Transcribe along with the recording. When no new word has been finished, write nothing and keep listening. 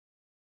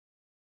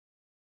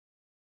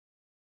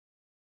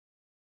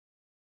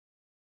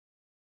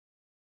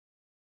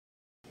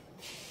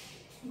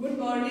Good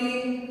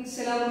morning.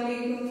 Assalamu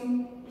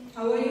alaikum.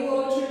 How are you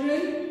all,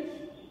 children?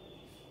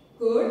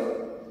 Good?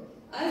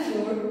 I'm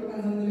good,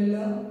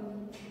 alhamdulillah.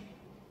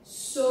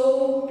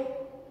 So,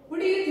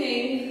 what do you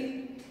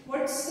think?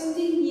 What's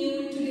something new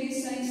in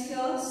today's science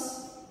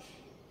class?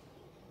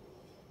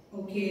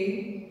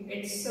 Okay,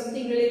 it's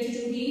something related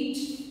to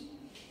heat.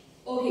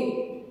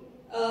 Okay,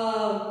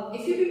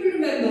 if you people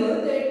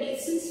remember that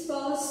since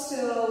past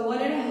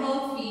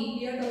 1.5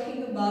 weeks, we are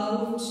talking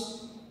about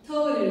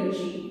thermal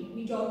energy.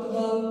 We talked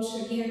about,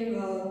 we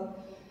have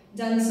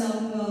done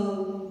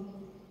some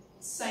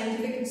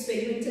scientific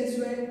experiments as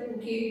well.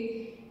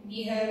 Okay,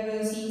 we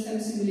have seen some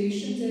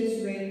simulations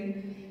as well.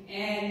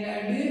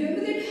 And do you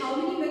remember that how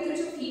many methods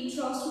of heat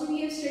transfer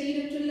we have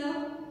studied until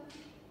now?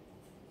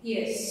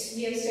 Yes,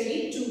 we have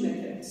studied 2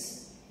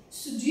 methods.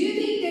 So do you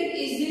think that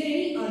is there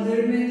any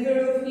other method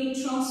of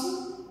heat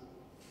transfer?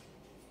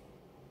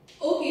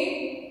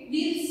 Okay,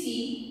 we'll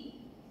see.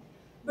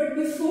 But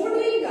before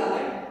doing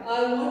that,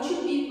 I want you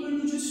people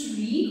to just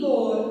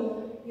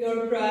recall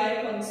your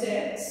prior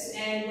concepts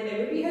and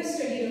whatever we have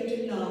studied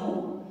until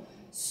now,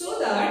 so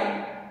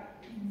that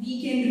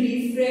we can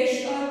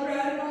refresh our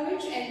prior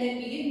knowledge and then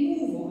we can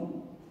move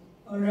on.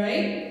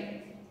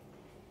 Alright?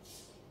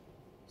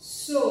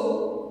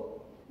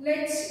 So,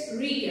 let's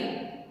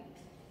recap.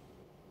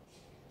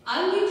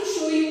 I'm going to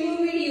show you a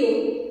video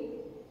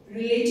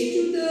related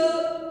to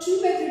the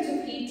 2 methods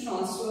of heat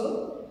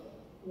transfer.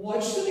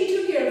 Watch the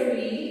video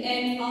carefully,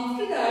 and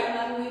after that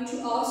I'm going to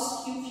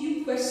ask you a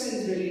few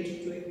questions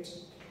related to it.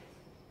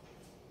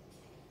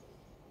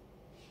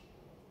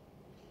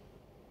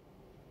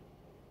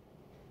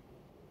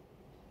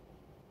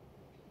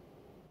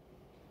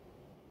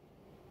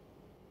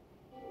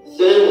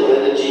 Thermal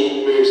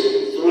energy moves in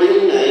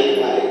 3 main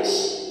ways: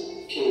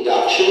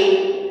 conduction,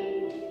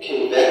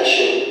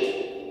 convection,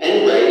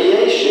 and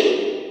radiation.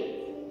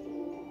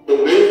 The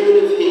movement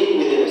of heat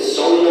within a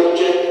solid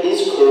object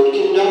is called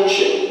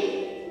conduction.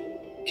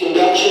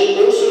 Conduction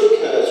also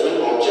occurs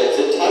when objects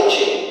are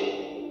touching.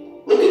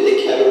 Look at the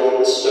kettle on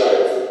the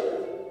stove.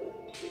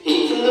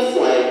 Heat from the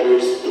flame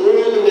moves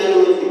through the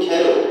metal of the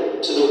kettle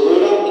to the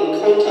water in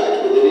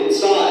contact with it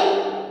inside.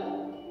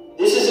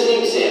 This is an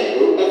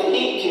example of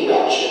heat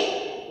conduction.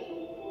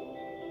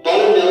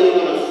 Butter melting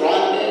on a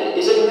frying pan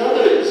is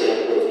another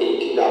example of heat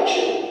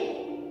conduction.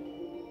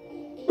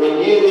 When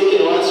you lick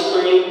an ice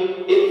cream,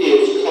 it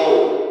feels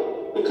cold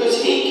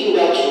because heat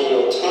conducts from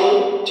your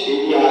tongue to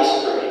the ice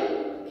cream.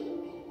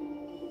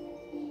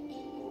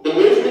 The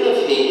movement of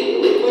heat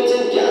in liquids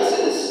and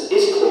gases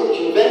is called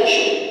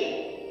convection.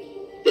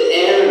 The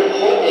air in a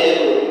hot air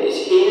balloon is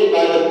heated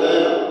by the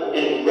burner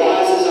and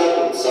rises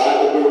up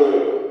inside the balloon.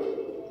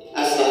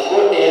 As the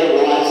hot air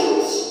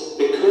rises,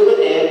 the cooler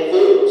air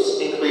falls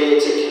and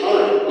creates a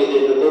current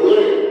within the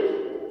balloon.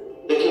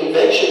 The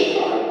convection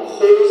current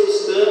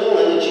causes thermal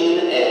energy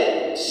in the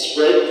air to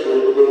spread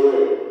through the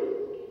balloon.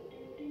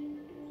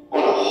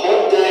 On a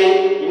hot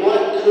day, you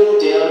might cool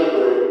down a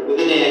room with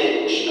an air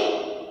conditioner.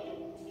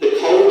 The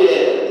cold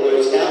air that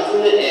blows out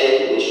from the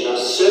air conditioner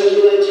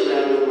circulates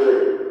around the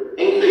room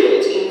and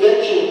creates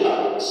convection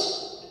currents.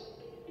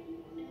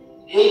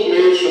 Heat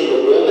moves from the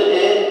warmer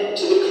air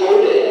to the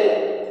colder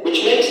air, which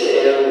makes the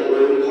air in the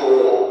room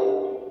colder.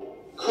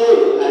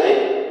 Cool, eh?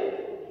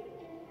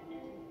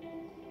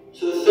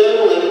 For the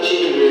thermal energy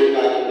to move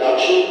by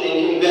conduction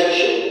and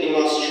convection, it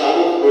must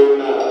travel through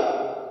matter.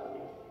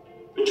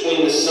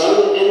 Between the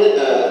sun and the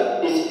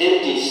earth is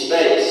empty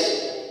space.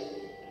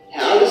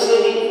 How does the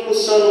heat from the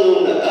sun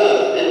warm the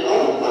earth and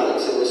other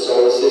planets in the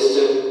solar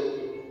system?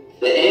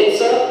 The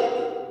answer?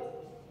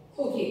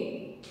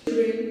 Okay,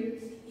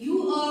 children,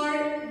 you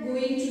are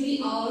going to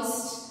be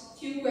asked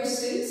few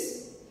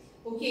questions,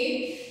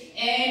 okay,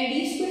 and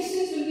these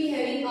questions will be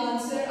having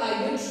answer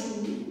either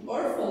true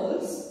or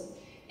false,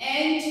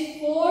 and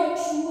for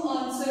true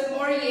answer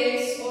or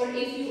yes, or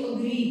if you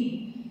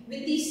agree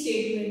with the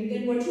statement,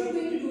 then what you are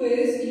going to do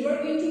is you are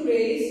going to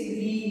raise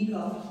green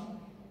card.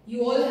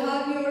 You all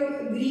have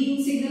your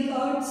green signal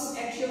cards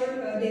at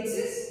your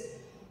desks.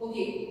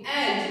 Okay,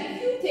 and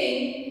if you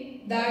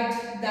think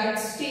that that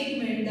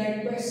statement,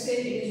 that question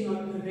is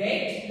not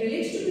correct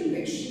related to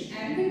convection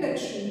and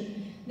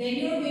conduction, then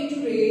you are going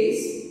to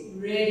raise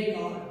red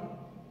card.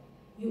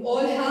 You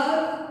all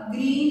have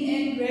green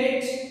and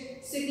red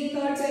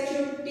signal cards at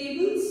your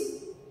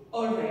tables?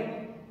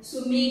 Alright,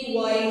 so make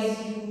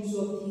wise use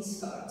of these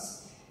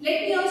cards.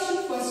 Let me ask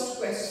you first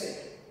question.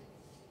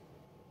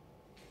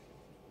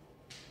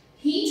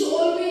 Heat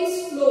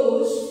always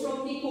flows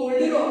from the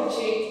colder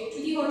object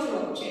to the hotter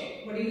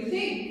object. What do you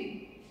think?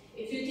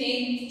 If you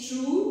think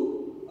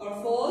true or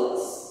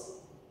false?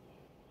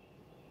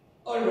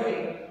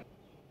 Alright.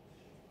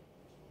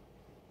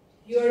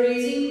 You are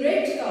raising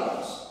red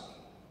card.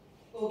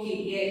 Okay,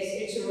 yes,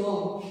 it's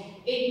wrong.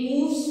 It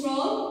moves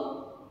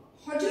from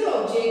hotter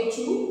object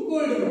to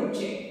colder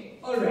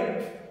object.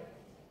 Alright.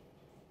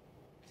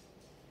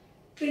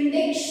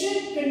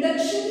 Conduction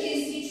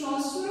is the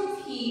transfer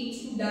of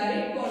heat through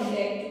direct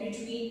contact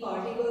between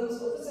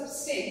particles of a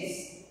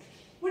substance.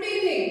 What do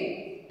you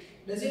think?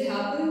 Does it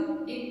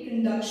happen in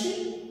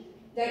conduction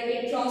that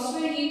it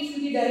transfers heat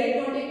through the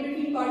direct contact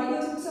between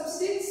particles and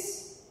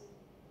substance?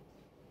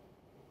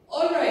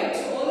 Alright,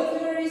 so all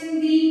of you are raising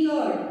green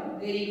card.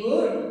 Very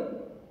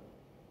good.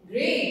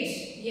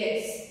 Great.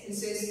 Yes,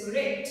 this is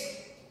correct.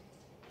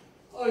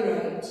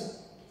 Alright.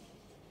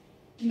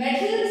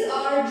 Metals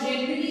are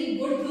generally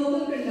good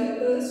thermal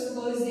conductors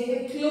because they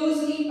have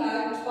closely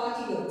packed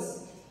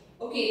particles.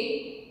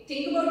 Okay,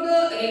 think about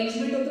the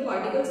arrangement of the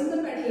particles in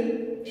the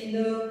metal, in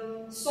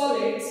the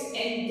solids,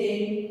 and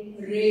then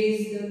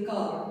raise the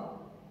card.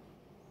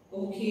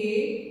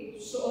 Okay,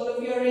 so all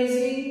of you are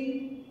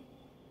raising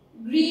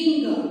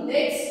green card.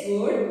 That's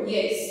good.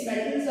 Yes,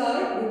 metals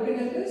are good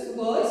conductors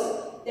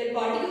because their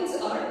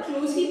particles are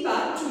closely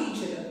packed to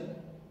each other.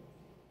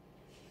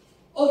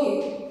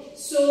 Okay,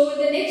 so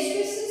the next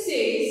question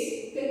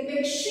says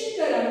convection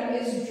current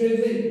is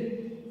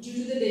driven due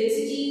to the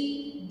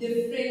density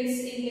difference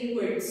in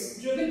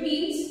liquids. Driven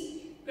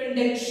means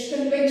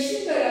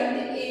convection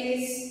current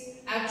is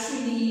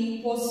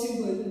actually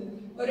possible,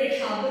 or it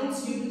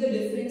happens due to the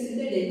difference in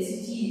the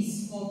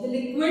densities of the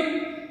liquid.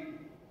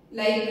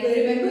 Like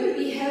remember,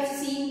 we have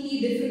seen the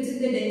difference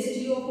in the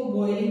density of a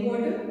boiling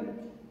water.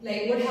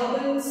 Like what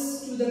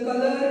happens to the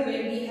color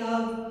when we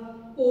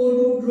have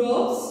poured 2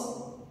 drops.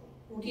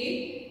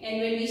 Okay, and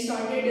when we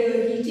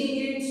started heating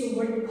it,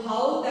 so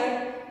how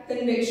that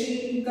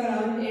convection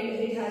current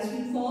it has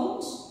been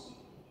formed?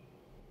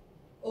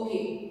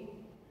 Okay,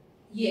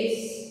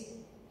 yes,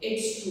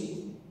 it's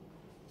true.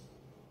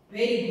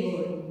 Very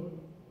good.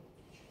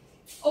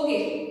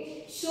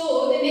 Okay,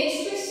 so the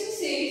next question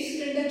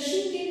says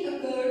conduction can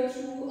occur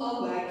through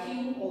a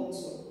vacuum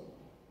also.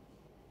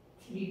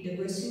 Read the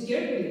question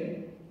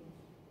carefully.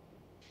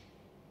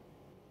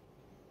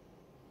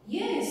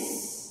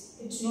 Yes.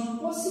 It's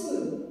not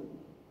possible.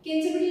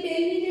 Can somebody tell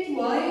me that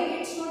why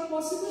it's not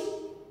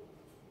possible?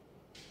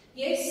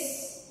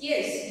 Yes,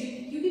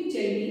 you can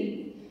tell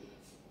me.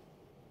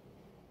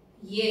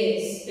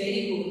 Yes,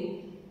 very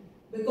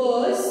good.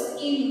 Because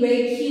in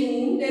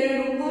vacuum there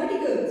are no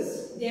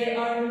particles. There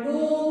are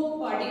no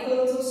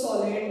particles of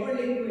solid or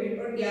liquid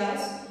or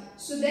gas.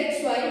 So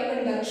that's why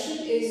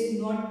conduction is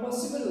not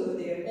possible over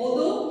there.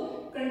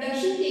 Although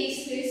conduction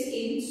takes place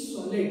in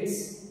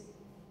solids.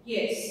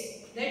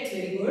 Yes, that's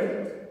very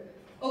good.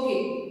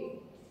 Okay,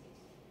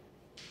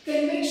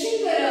 convection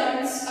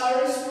currents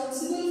are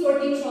responsible for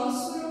the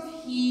transfer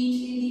of heat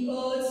in the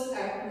Earth's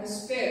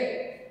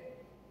atmosphere.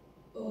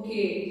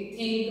 Okay,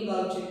 think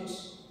about it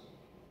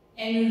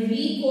and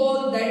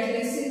recall that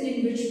lesson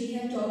in which we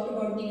have talked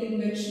about the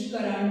convection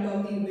current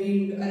of the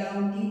wind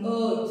around the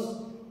Earth,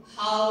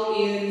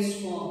 how air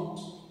is formed.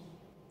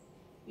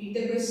 Read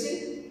the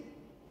question.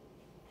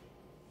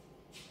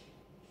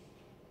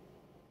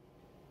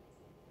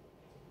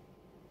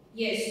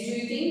 Yes, do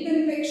you think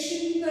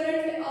convection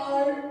current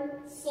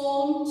are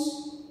formed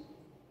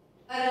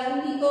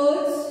around the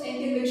Earth and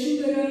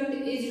convection current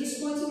is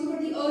responsible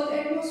for the Earth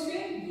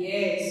atmosphere?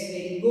 Yes,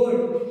 very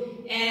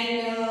good.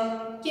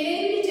 And can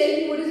anybody tell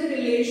me what is the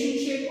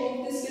relationship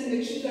of this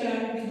convection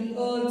current with the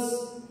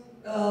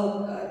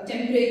Earth's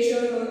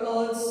temperature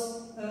or Earth's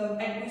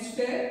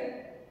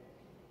atmosphere?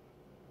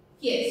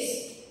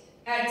 Yes,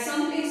 at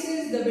some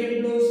places the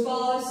wind blows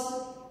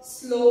fast,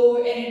 slow,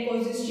 and it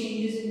causes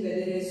changes in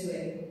weather as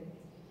well.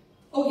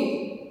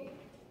 Okay,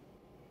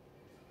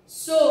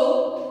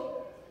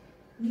 so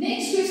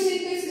next question,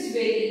 this is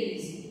very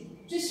easy.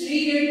 Just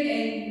read it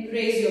and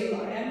raise your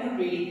card. I am not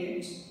reading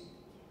it.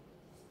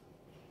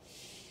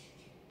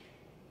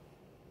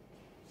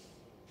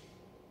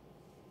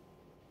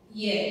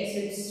 Yes,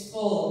 it's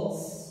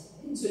false.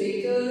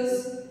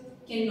 Insulators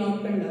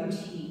cannot conduct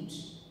heat.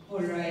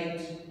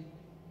 Alright.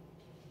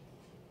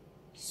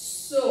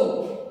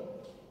 So,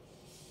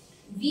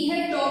 we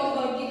have talked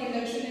about the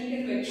conduction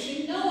and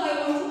convection. Now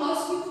I want to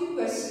ask you a few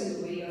questions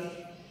over here.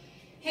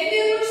 Have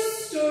you ever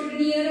stood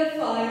near a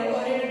fire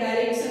or in a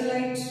direct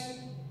sunlight?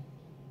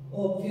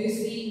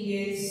 Obviously,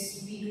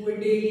 yes, we do it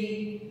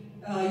daily.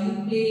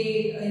 You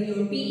play in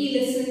your PE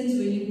lessons,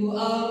 when you go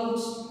out,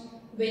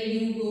 when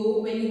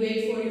you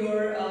wait for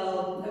your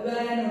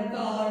van or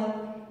car.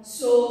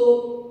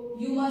 So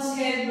you must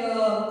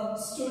have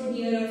stood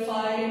near a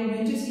fire in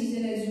winter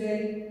season as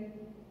well.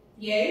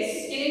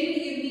 Yes, can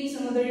anybody give me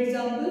some other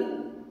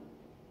example?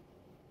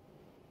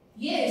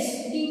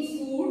 Yes, cooking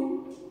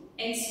food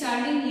and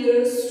standing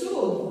near a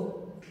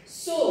stove.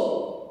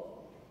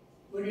 So,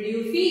 what did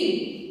you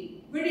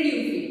feel? What did you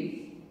feel?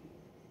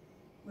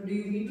 What do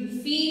you people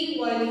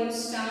feel while you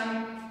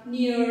stand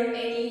near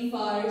any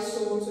fire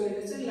source or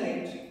in the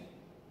sunlight?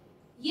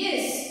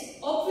 Yes,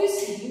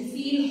 obviously you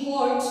feel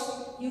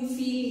hot, you feel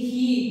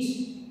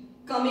heat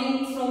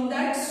coming from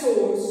that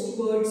source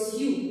towards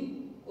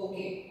you.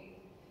 Okay.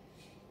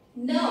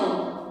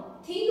 Now,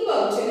 think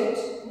about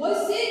it.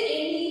 Was there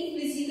any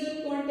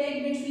physical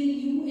contact between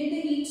you and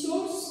the heat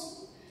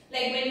source?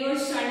 Like when you are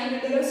standing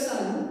under a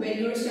sun, when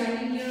you are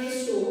standing near a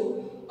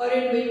stove, or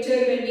in winter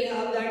when we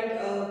have that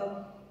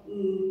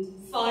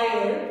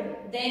fire,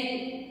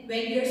 then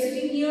when we are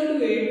sitting near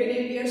to it,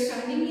 when we are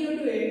standing near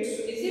to it,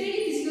 so is there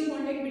any physical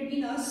contact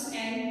between us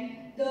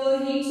and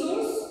the heat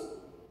source?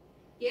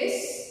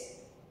 Yes?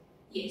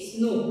 Yes,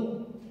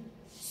 no.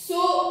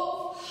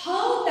 So,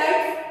 how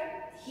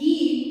that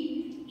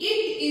heat,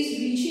 it is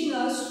reaching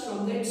us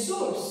from that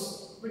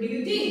source? What do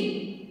you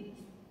think?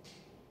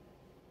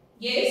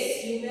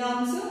 Yes, you may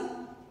answer.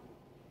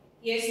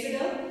 Yes,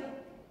 Beta?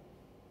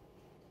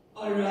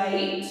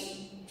 Alright.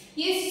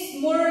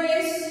 Yes, more or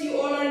less you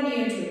all are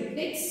near to it.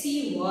 Let's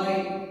see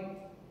why.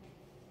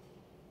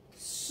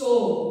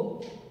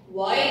 So,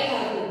 why it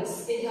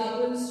happens? It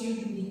happens due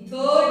to the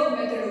third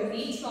method of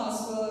heat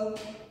transfer,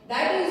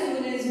 that is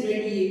known as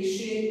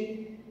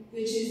radiation,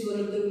 which is one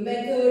of the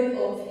method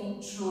of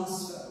heat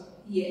transfer.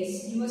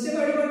 Yes, you must have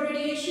heard about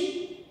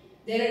radiation.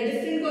 There are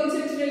different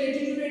concepts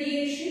related to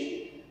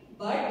radiation,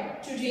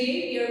 but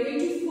today we are going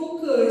to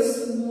focus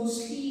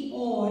mostly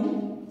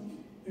on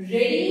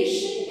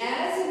radiation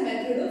as a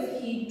method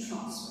of heat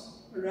transfer,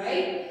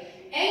 right?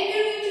 And we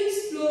are going to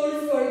explore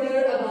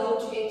further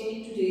about it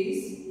in today's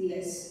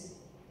lesson.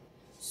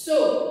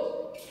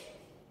 So,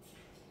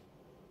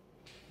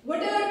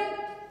 what are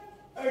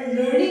our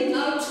learning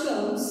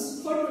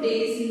outcomes for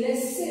today's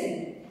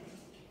lesson?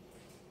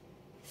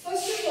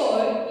 First of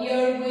all, we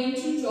are going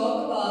to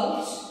talk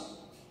about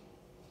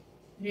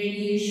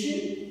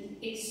radiation,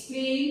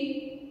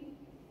 explain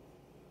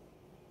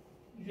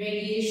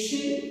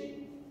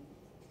radiation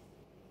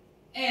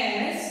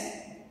as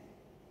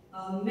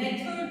a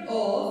method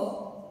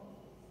of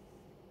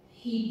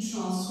heat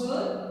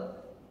transfer.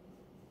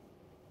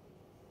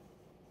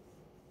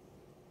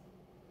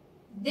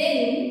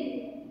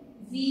 Then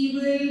we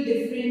will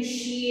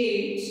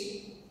differentiate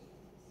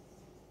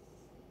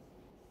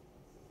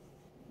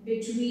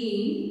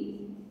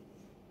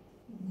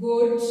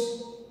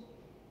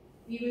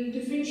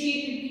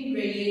between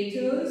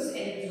radiators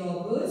and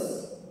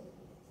absorbers.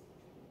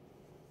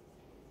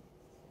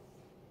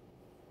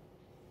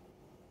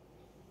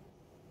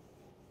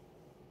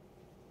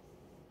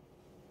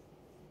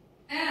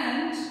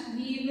 And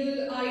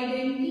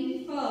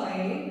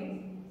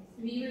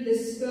we will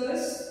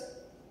discuss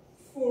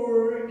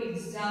 4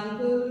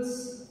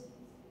 examples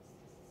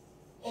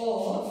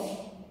of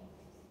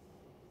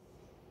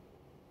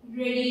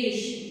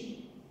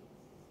radiation.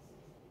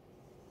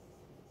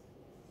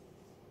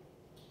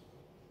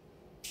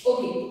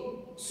 Okay,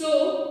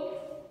 so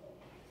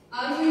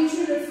I'm going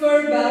to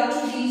refer back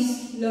to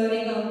these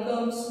learning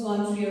outcomes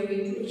once we are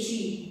going to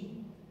achieve.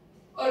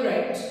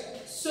 Alright,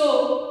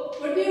 so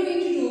what we are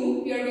going to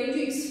do, we are going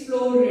to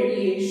explore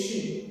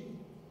radiation.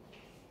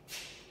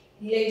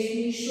 Let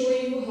me show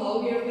you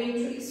how we are going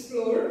to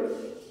explore.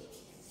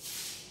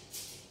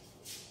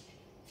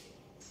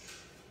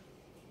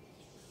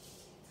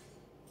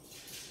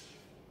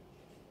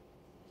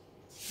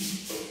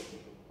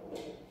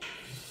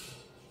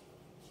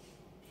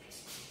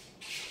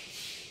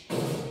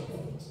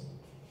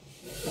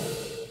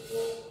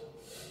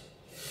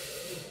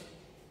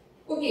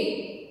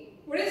 Okay,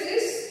 what is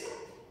this?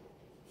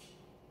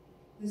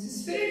 This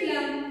is spirit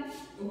lamp.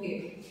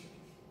 Okay.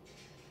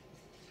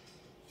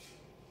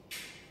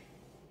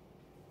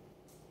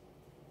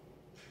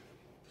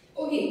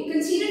 Okay,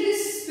 consider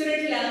this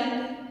spirit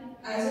lamp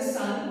as a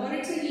sun or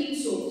it's a heat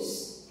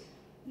source.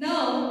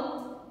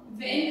 Now,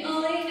 when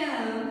I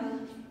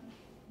am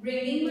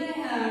bringing my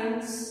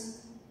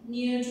hands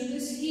near to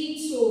this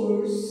heat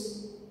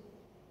source,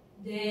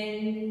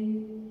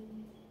 then,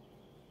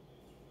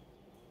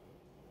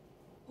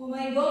 oh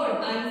my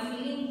God, I'm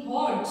feeling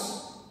hot.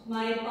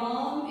 My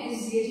palm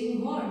is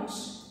getting hot.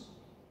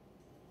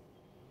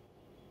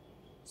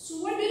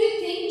 So what do you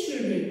think,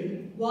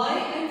 children?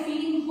 Why I'm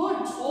feeling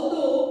hot?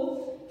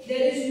 Although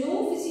there is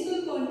no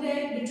physical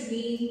contact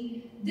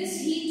between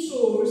this heat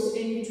source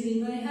and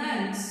between my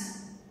hands.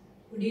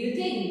 What do you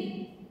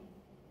think?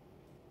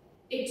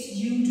 It's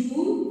due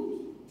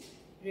to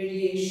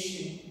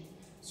radiation.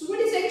 So what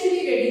is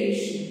actually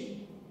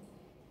radiation?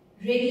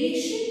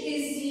 Radiation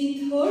is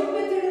the third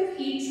method of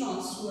heat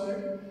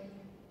transfer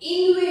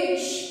in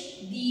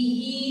which the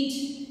heat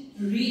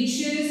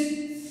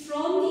reaches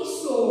from the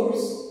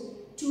source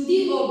to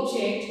the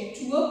object,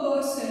 to a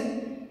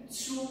person,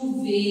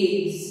 through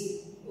waves.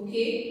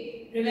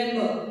 Okay,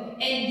 remember,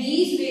 and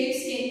these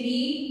waves can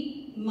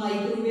be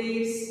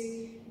microwaves,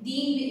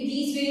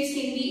 these waves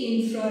can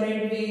be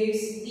infrared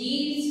waves,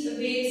 these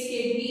waves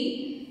can be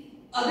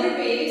other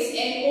waves,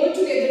 and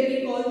altogether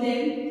we call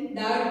them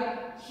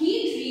that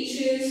heat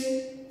reaches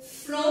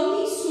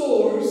from the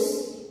source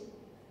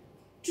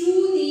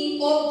to the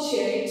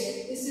object.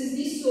 This is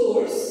the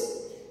source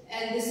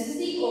and this is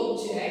the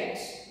object.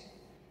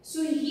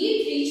 So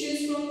heat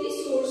reaches from the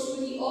source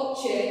to the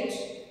object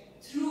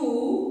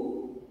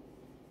through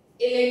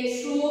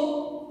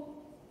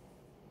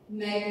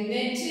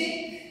electromagnetic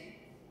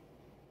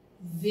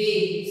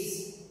waves.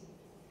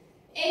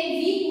 And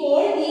we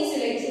call these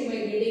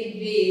electromagnetic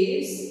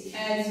waves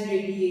as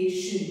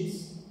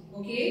radiations.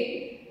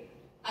 Okay?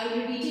 I'm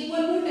repeating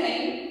one more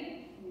time.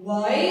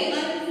 Why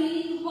I'm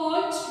feeling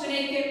hot when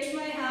I kept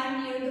my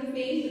hand near the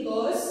flame?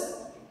 Because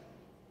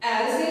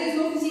as there is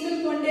no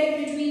physical contact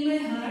between my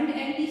hand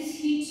and this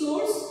heat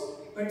source,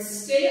 but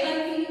still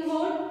I'm feeling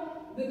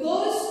hot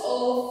because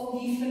of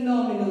the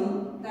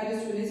phenomena that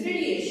is known as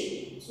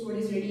radiation. So what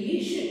is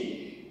radiation?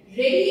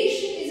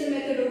 Radiation is a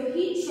method of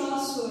heat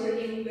transfer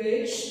in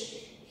which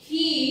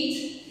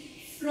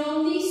heat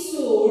from the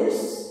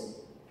source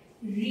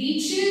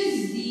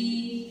reaches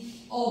the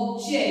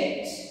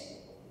object,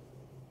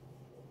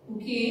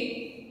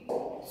 okay,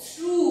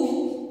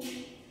 through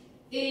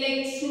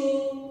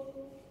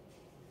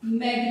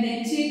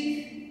electromagnetic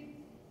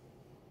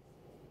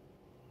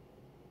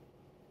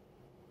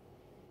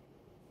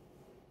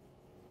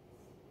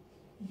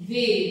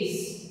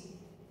waves,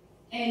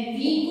 and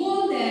we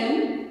call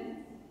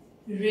them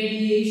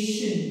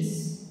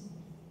radiations.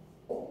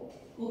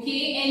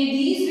 Okay, and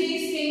these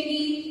waves can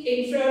be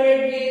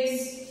infrared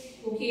waves,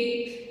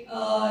 okay,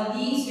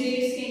 these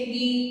waves can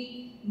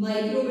be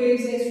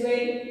microwaves as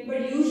well,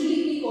 but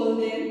usually we call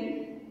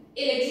them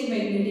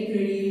electromagnetic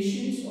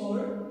radiations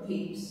or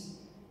waves.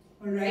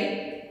 Alright,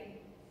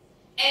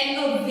 and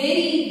a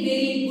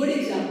very good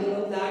example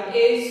of that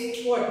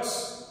is what?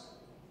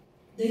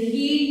 The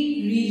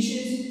heat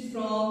reaches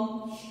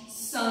from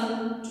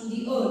sun to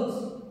the earth.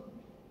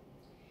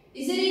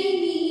 Is there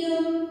any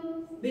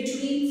medium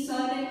between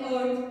sun and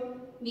earth?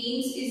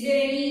 Means,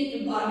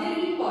 are there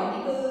any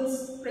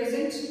particles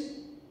present?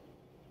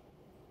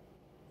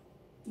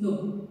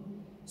 No.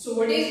 So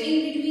what is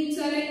in between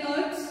sun and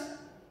earth?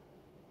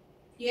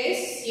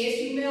 Yes,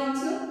 you may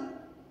answer.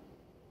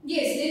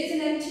 Yes, there is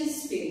an empty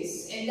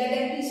space, and that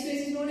empty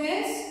space is known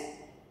as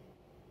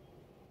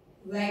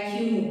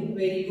vacuum.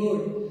 Very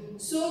good.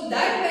 So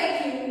that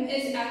vacuum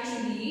is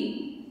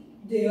actually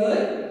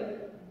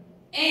there,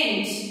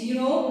 and you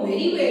know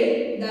very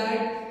well that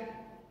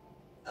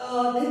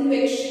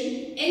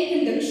convection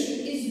and conduction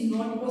is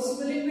not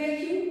possible in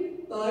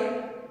vacuum,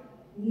 but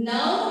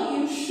now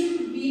you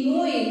should be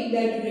knowing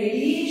that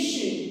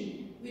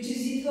radiation, which is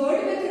the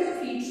third method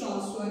of heat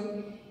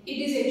transfer, it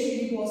is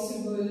actually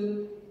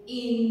possible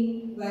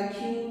in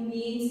vacuum.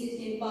 Means it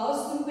can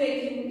pass through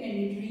vacuum and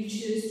it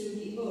reaches to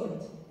the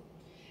earth.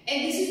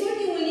 And this is not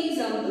the only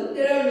example.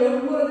 There are a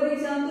lot more other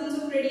examples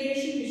of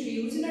radiation which we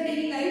use in our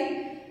daily life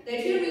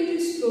that we are going to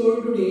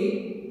explore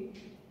today.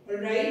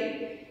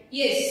 Alright?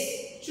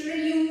 Yes,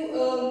 children, you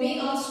may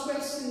ask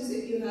questions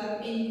if you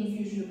have any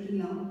confusion up till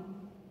now.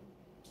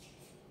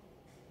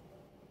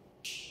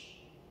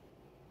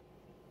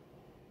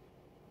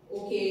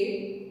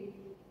 Okay.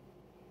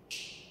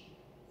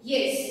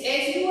 Yes,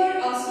 as you are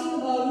asking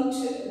about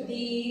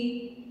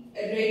the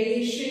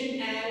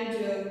radiation and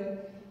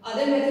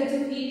other methods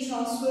of heat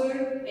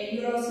transfer, and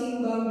you are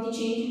asking about the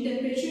change in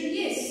temperature,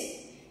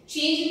 yes,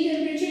 change in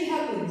temperature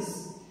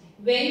happens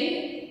when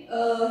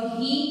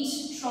heat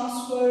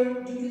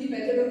transfer due to the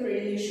method of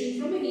radiation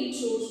from a heat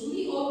source to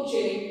the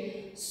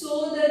object.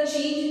 So the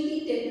change in the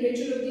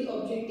temperature of the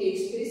object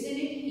takes place and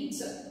it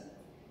heats up.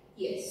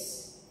 Yes.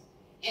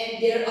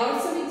 And there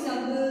are some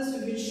examples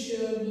which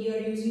we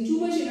are using too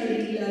much in our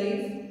daily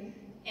life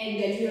and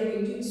that we are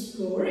going to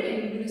explore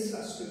and we will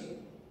discuss today.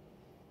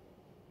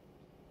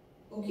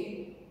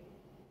 Okay.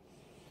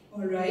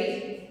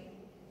 Alright.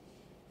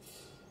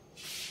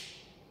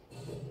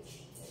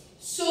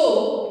 So,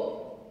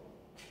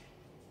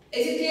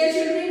 is it clear,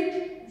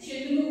 children?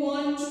 Shall we move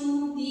on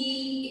to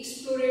the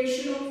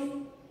exploration of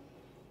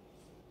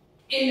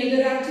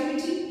another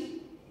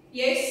activity?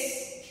 Yes?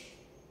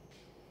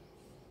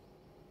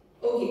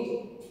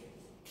 Okay.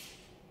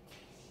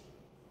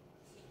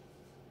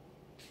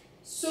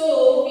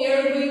 So, we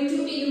are going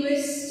to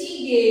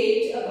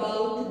investigate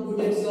about good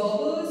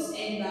absorbers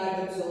and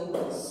bad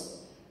absorbers.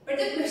 But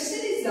the question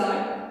is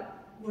that,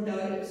 what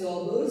are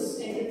absorbers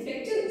and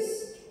reflectors?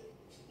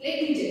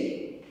 Let me tell you.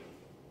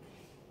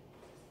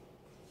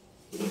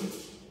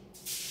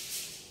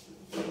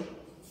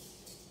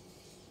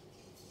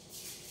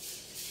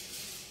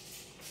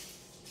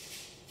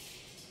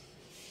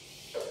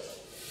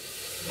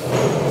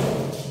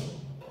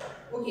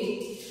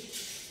 Okay.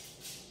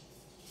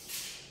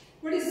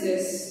 What is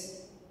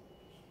this?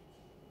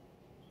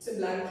 It's a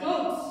black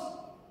cloth.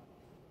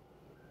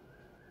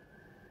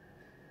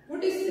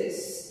 What is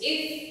this?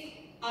 If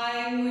I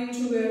am going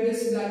to wear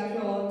this black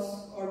cloth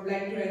or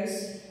black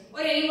dress, or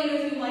any one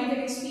of you might have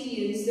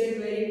experienced that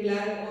wearing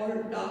black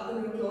or dark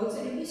colored clothes,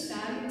 and if you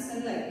stand in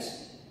sunlight,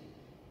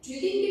 do you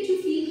think that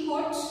you feel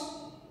hot?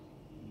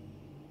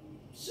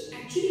 So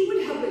actually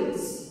what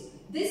happens?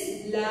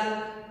 This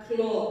black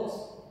cloth,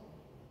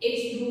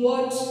 it do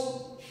what?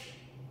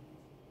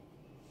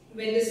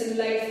 When the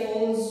sunlight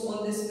falls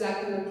on this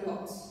black colored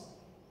cloth?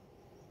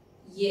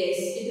 Yes,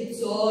 it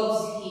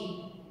absorbs heat.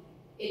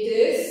 It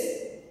is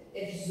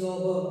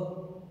absorber.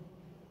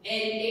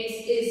 And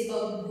it is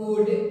a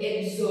good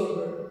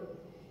absorber.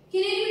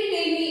 Can anybody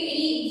tell me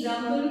any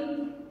example?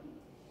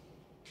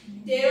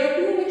 There are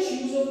too much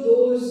use of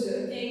those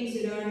things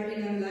in our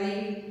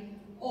life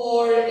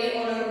or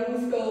on our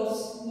rooftops.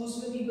 Most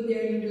of the people, they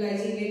are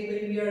utilizing it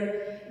when we are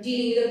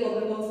dealing with the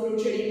problem of road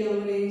shedding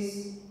nowadays.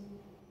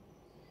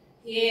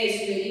 Yes,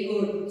 very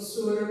good.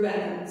 Solar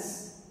panels.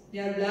 They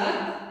are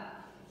black.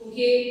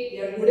 Okay, they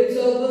are good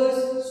absorbers.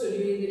 So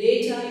during the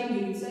daytime,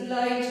 during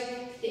sunlight,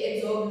 they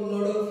absorb a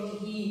lot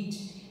of heat,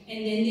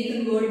 and then they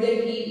convert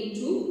that heat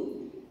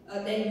into,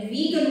 then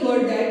we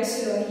convert that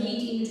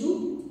heat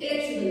into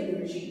electrical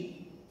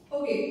energy.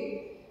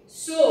 Okay,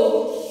 so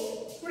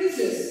what is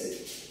this?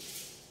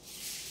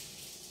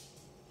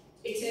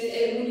 It's an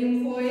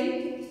aluminum foil.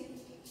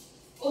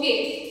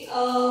 Okay,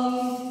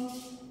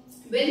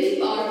 when we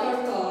park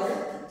our car,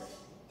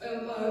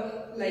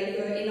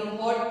 in a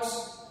hot,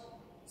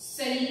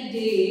 sunny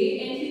day,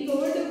 and we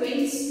cover the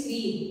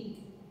windscreen.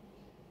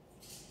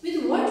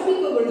 With what we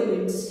cover the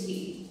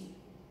windscreen?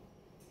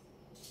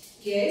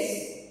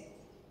 Yes,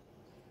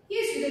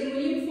 with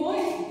aluminum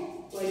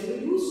foil. Why do we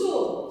do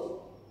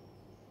so?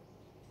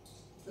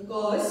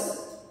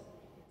 Because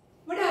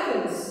what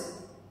happens?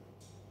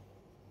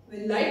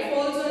 When light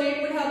falls on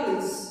it, what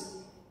happens?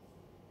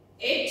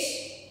 It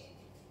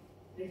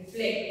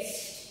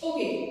reflects.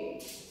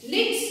 Okay,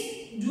 let's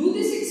do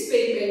this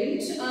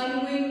experiment.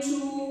 I'm going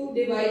to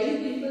divide you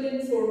people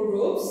in 4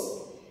 groups,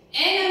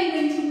 and I'm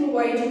going to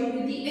provide you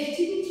with the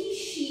activity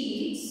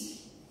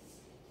sheets.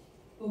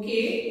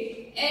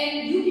 Okay,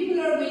 and you people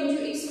are going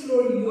to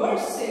explore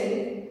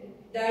yourself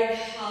that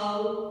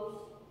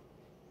how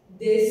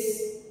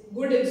this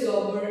good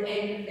absorber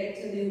and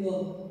reflector they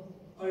work.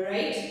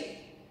 Alright?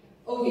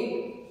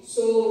 Okay,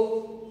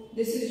 so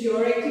this is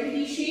your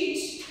activity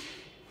sheet.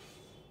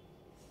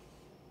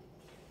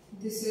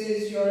 This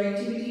is your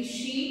activity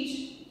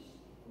sheet.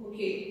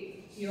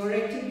 Okay, your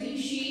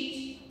activity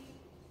sheet.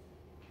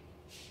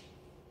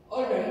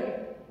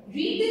 Alright,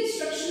 read the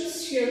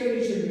instructions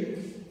carefully, children.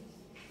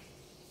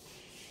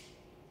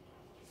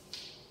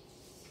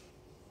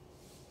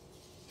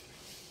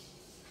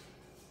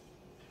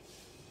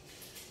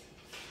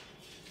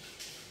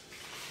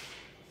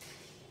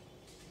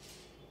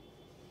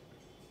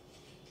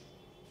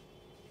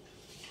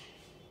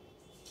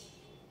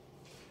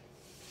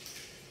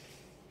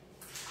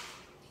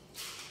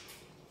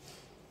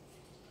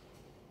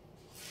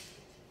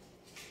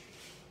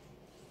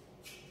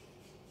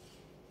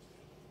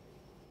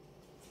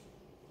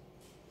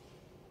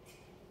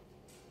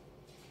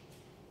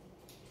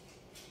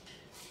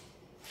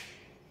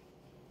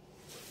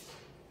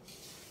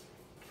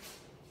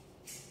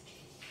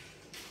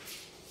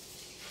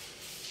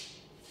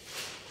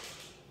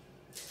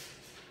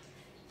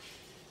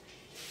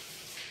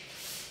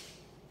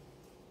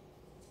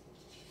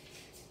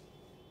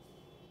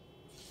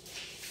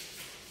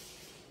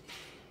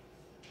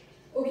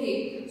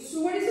 Okay,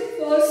 so what is the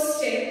first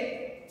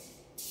step?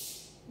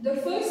 The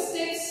first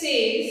step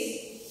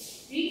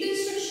says, read the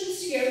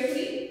instructions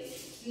carefully.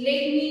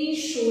 Let me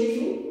show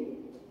you.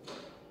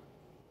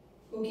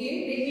 Okay,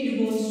 let me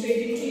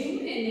demonstrate it to you,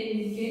 and then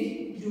you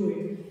can do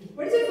it.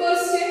 What is the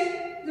first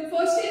step? The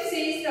first step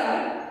says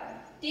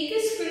that take a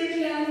spirit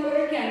lamp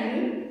or a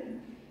candle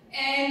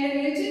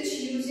and lit it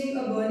using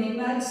a burning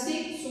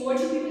matchstick. So what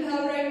do people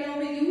have right now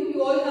with you?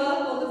 You all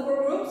have all the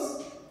 4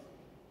 groups?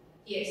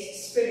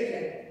 Yes, spirit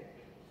lamp.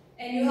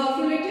 And you have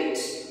to lit it.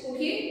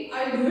 Okay,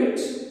 I'll do it.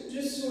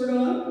 Just hold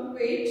on,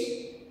 wait.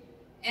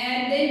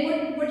 And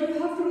then what you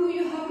have to do,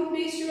 you have to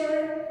place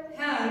your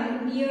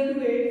hand near to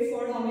it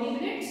for how many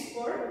minutes?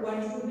 For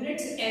 1 to 2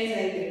 minutes as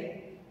I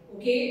did.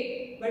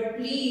 Okay, but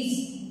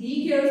please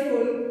be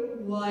careful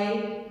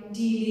while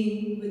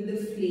dealing with the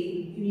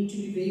flame. You need to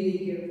be very,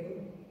 very careful.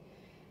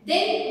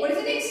 Then what is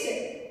the next step?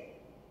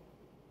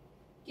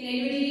 Can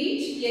anybody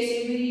read?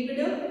 Yes, you may read it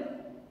up.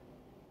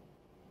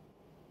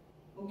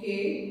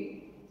 Okay.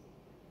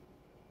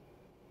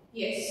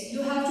 Yes,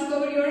 you have to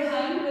cover your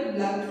hand with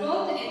black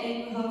cloth, and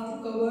then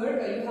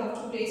you have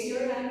to place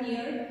your hand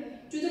near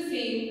to the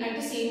flame at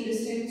the same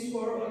distance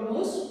for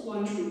almost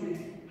 1 to 2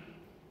 minutes.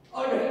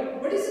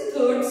 Alright, what is the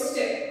third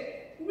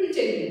step? Who will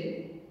tell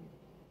me?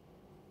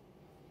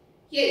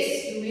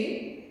 Yes, you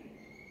may.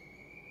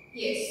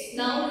 Yes,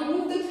 now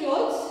remove the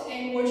cloth,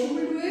 and what you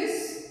will do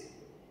is,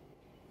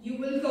 you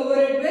will cover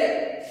it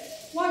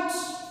with what?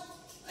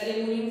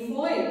 Aluminum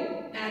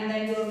foil, and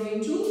then you are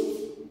going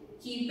to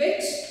keep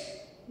it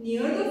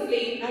near the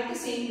flame at the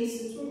same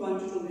distance for 1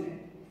 to 2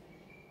 minutes.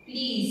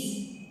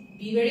 Please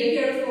be very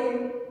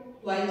careful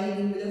while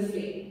dealing with the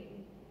flame.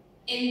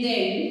 And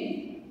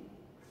then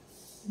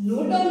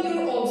note down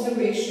your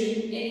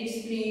observation and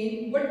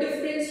explain what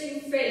difference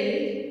you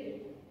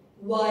felt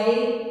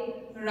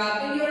while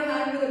wrapping your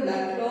hand with a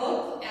black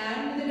cloth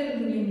and with an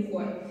aluminum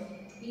foil.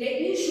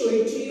 Let me show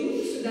it to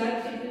you so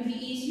that it will be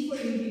easy for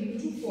you people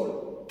to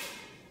follow.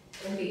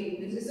 Okay,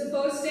 this is the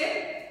first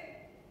step.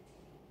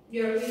 We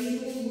are going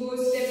to go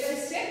step by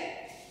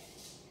step.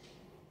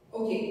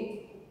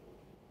 Okay.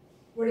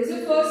 What is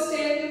the first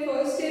step? The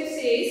first step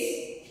says,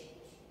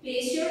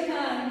 place your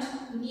hand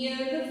near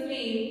the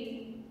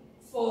flame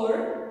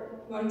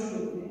for 1 to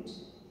 2 minutes.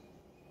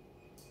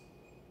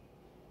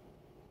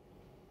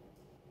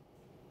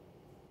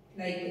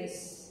 Like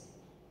this.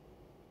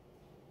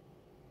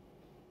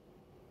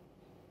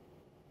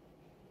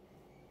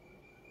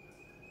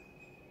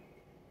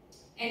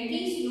 And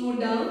please note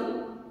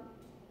down,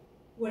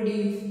 what do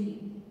you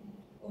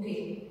feel?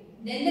 Okay.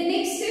 Then the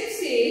next step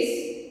says,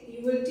 you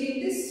will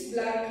take this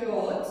black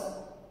cloth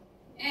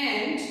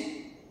and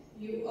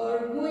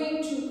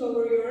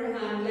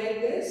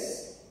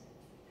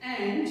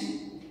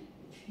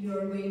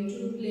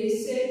to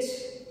place it.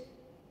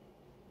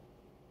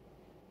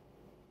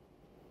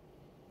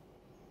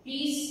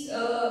 Please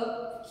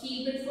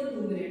keep it for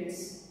 2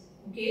 minutes.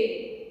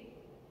 Okay.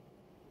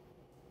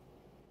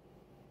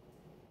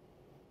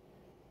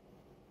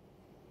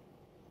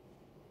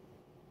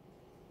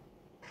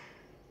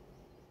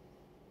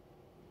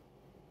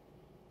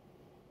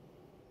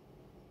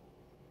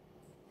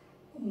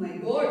 Oh my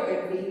god,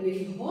 I'm feeling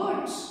very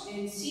hot.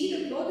 And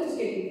see, the cloth is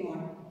getting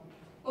hot.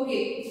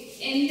 Okay,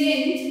 and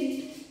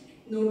then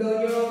note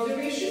down your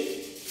observation.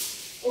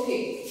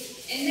 Okay,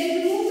 and then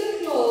remove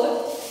the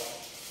cloth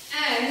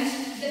and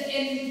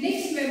the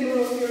next member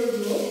of your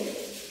group.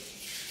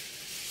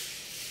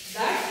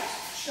 That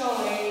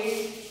child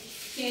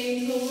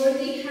can cover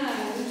the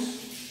hand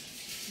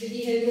with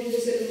the help of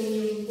this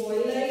aluminum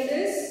foil like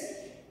this.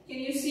 Can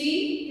you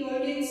see? You all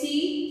can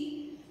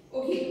see?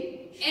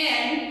 Okay,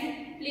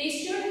 and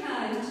place your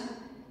hand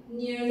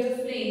near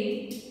the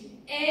flame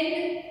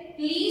and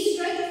please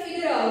try to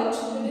figure out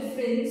the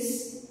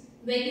difference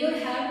when your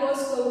hand was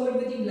covered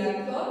with the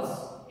black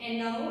cloth and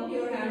now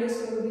your hand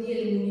is covered with the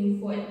aluminum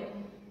foil.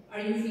 Are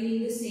you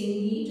feeling the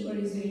same heat or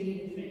is there any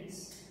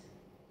difference?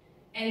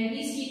 And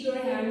please keep your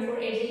hand for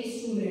at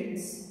least 2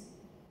 minutes.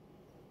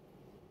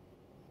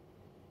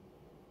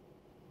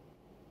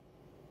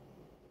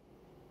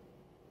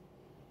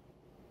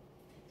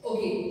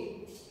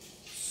 Okay,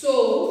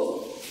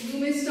 so you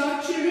may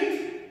start, children.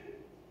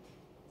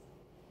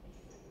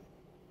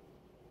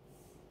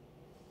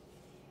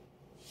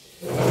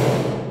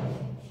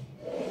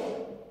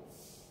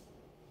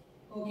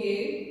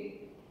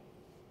 Okay,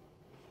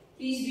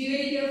 please be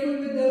very careful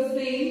with the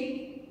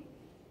flame.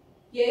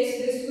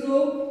 Yes, this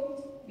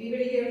group, be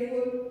very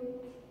careful.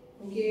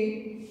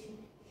 Okay.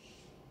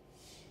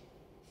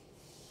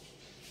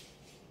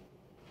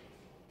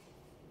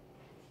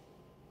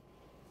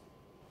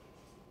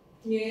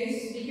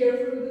 Yes, be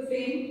careful with the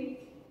flame.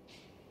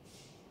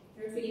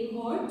 You're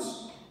feeling hot.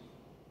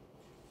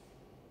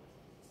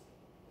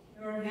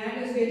 Your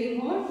hand is getting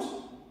hot.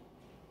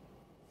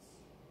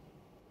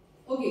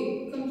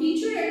 Okay, complete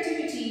your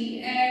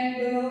activity and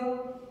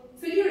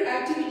fill your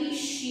activity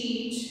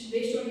sheet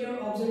based on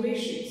your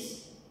observations.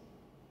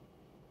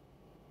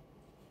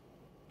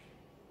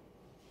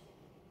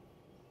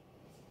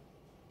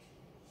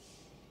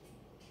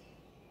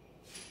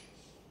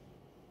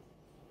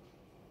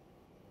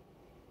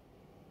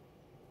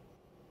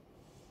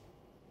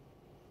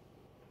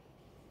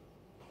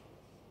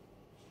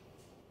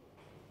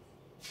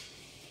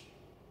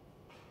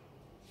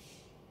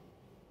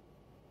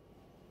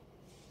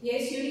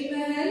 Yes, you need my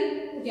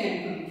help? You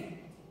can come.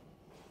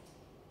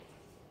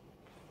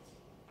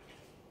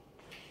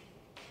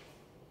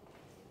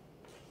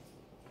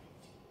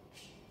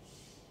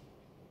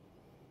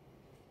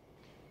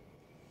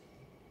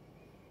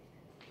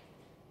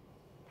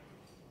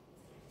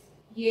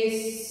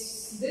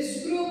 Yes,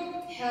 this group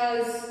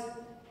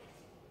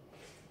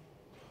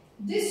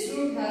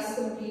has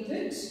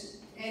completed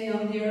and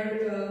now they are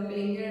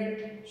filling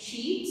their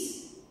sheets.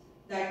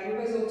 That group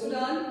has also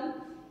done.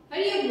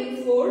 Hurry up,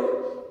 group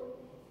 4.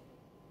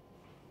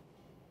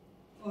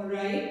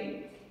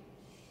 Alright.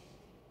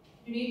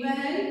 You need my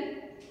help?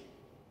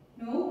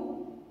 No?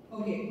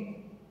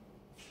 Okay.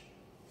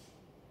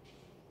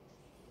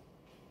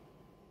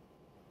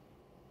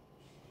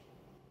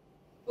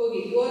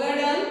 Okay, you all are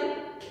done?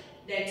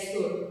 That's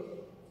good.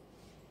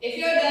 If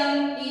you are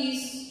done,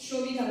 please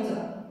show me thumbs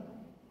up.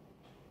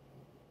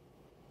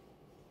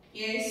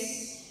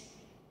 Yes?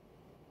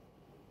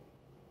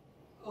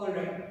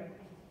 Alright.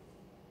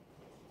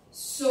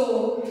 So,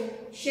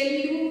 shall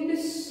we move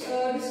this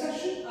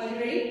discussion? Are you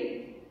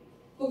ready?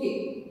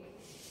 Okay.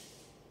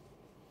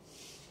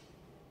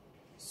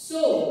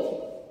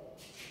 So,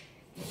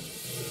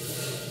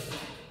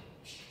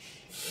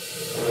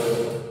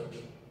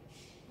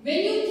 when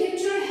you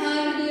kept your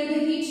hand near the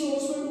heat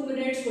source for 2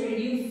 minutes, what did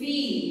you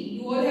feel?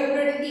 You all have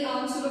read the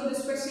answer of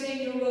this question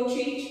in your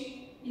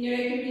worksheet, in your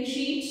activity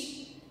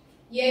sheet.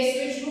 Yes,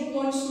 which group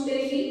wants to tell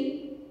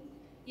me?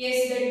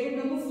 Yes, that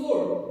group number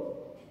 4.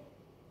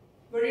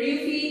 What did you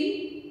feel?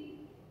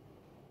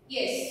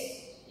 Yes,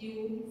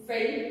 you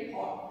felt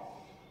hot.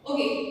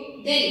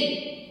 Okay,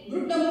 then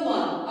group number 1.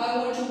 I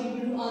want you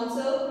people to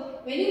answer.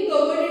 When you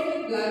covered it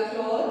with black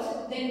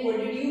cloth, then what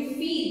did you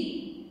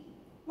feel?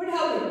 What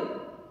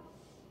happened?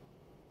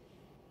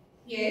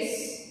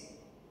 Yes.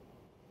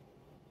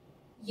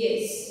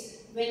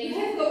 Yes. When you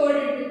have covered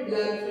it with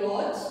black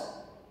cloth,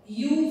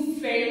 you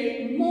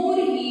felt more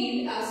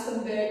heat as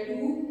compared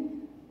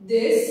to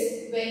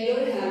this when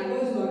your hand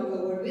was not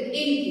covered with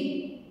anything.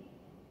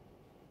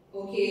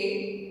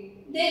 Okay.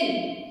 Then,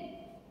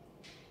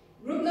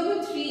 group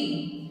number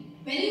 3.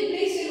 When you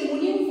placed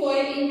aluminum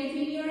foil in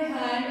between your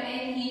hand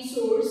and heat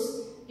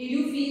source, did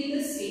you feel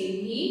the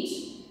same heat?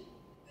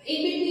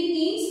 In between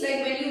means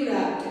like when you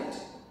wrapped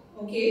it.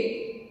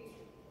 Okay.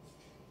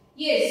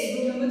 Yes,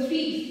 group number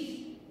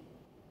 3.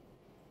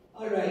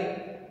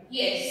 Alright.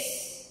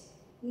 Yes.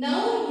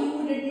 Now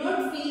you did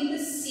not feel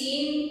the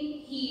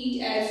same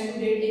heat as you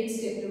did in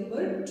step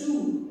number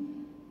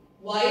 2.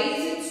 Why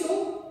is it so?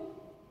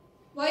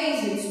 Why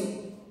is it so?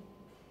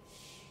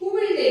 Who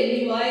will tell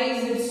me why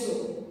is it so?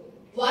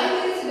 Why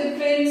there is a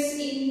difference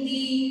in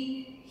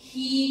the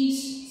heat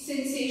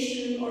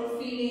sensation or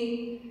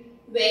feeling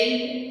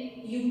when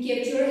you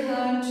kept your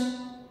hand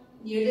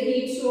near the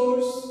heat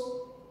source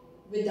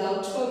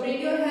without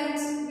covering your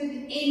hands with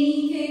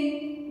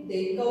anything,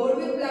 then covered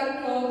with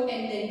black cloth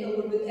and then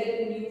covered with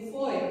aluminium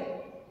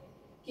foil?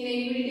 Can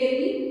anybody tell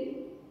me?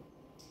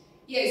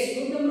 Yes,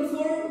 group number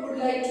 4 would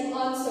like to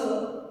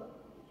answer.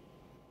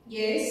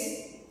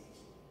 Yes.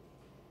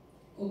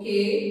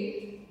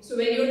 Okay. So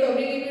when you are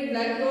covering it with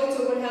black cloth,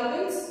 so what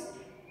happens?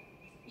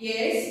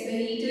 Yes, the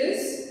heat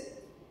is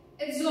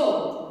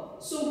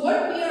absorbed. So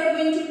what we are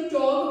going to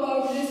talk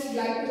about this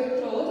black color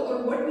cloth,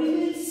 or what we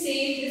will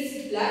say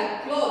this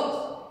black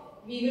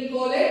cloth, we will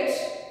call it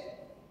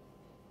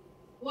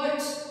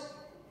what?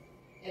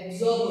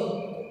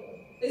 Absorber,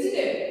 isn't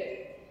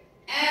it?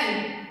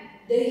 And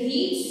the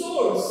heat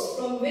source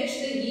from which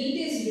the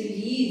heat is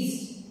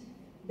released,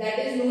 that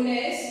is known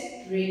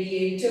as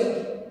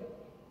radiator.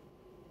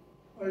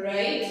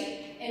 Alright?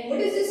 And what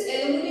is this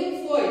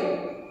aluminium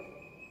foil?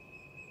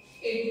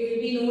 It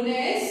will be known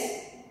as,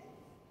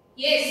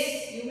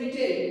 yes, you may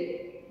tell,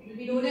 it will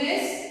be known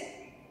as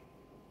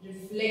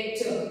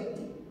reflector,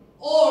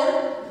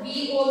 or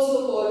we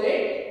also call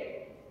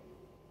it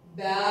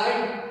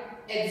bad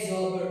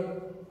absorber.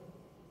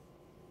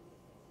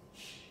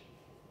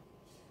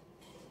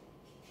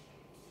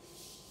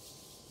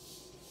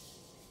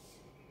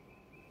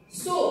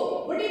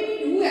 So, what did we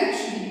do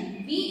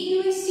actually? We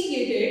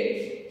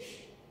investigated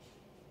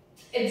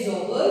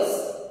absorber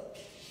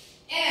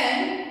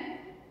and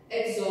a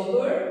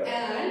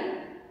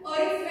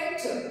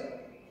reflector.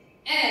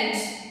 And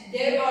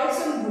there are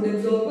some good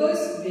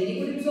absorbers, very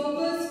good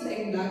absorbers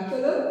like black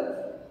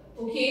color.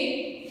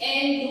 Okay,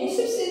 and those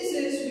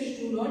substances which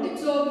do not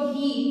absorb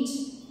heat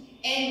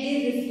and they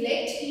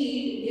reflect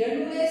heat, they are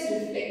known as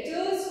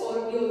reflectors,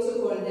 or we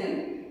also call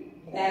them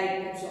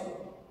bad absorbers.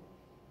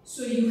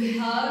 So you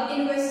have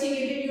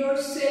investigated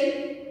yourself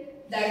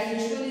that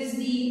which one is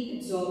the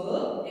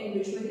absorber and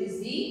which one is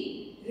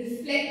the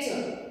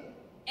reflector,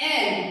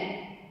 and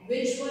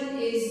which one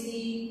is the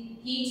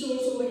heat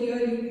source over here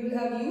you will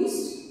have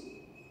used?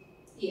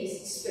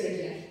 Yes,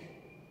 spirit lamp.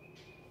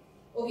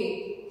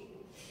 Okay.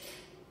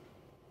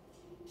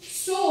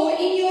 So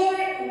in your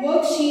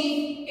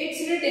worksheet it's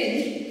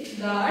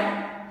written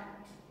that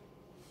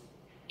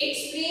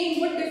explain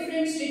what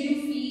difference did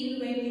you feel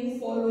when you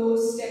follow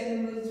step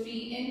number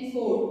 3 and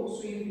 4.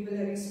 So you people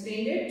have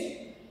explained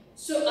it.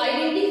 So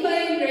identify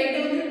and write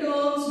down the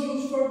terms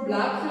used for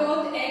black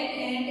cloth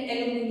and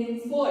aluminium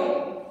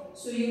foil.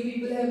 So you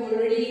people have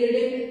already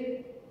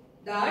written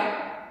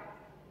that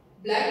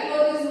black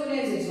cloth is known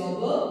as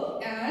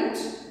absorber and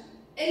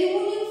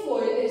aluminium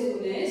foil is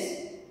known as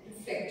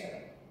reflector.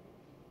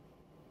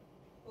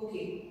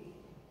 Okay.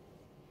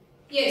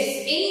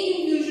 Yes, any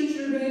confusion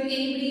children?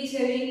 Anybody is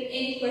having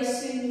any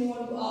question you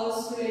want to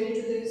ask related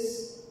to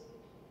this?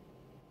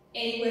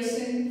 Any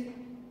question?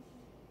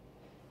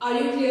 Are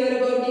you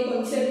clear about the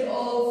concept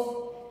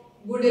of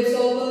good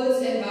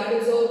absorbers and bad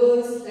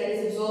absorbers, that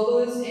is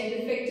absorbers and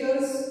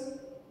reflectors?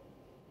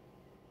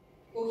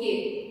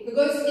 Okay,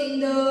 because in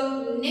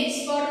the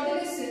next part of the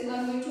lesson I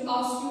am going to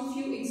ask you a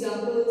few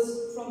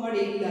examples from our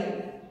daily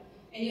life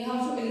and you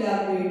have to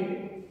elaborate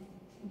it.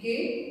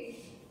 Okay?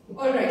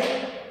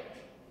 Alright.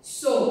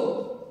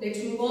 So, let's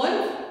move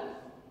on.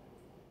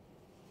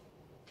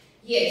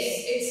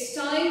 Yes, it's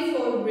time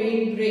for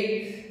brain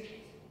break.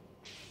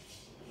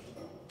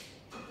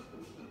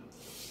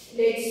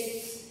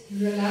 Let's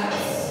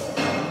relax.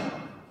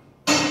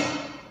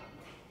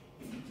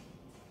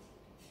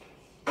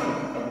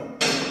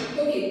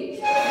 Okay.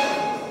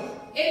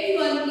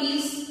 Everyone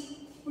please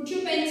put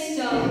your pens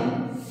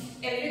down,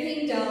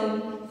 everything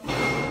down.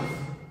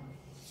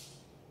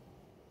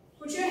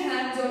 Put your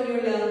hands on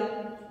your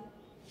lap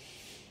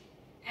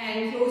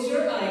and close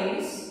your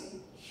eyes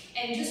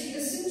and just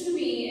listen to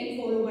me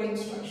and follow my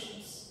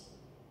instructions.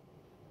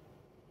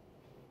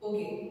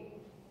 Okay.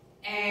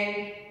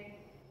 And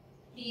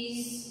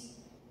please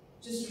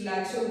just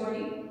relax your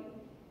body.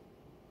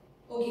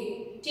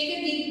 Okay. Take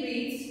a deep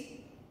breath.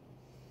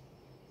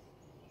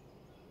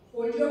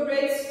 Hold your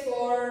breath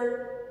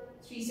for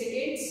 3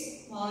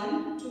 seconds.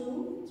 1,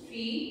 2,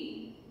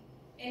 3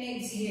 and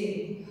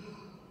exhale.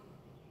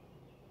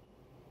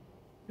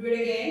 Do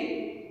it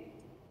again.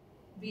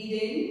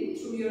 Breathe in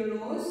through your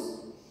nose.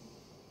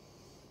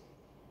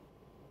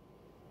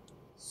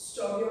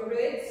 Stop your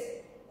breath.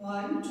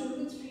 1,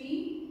 2,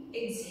 3.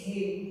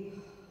 Exhale.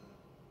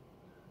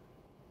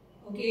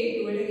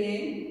 Okay, do it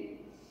again.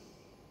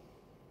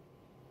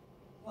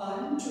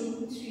 1,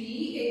 2,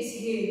 3.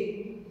 Exhale.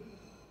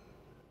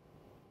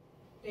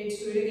 Let's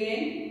do it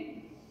again.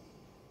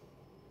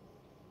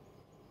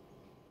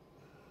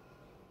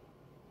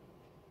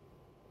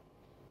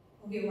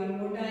 Okay, one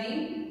more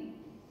time.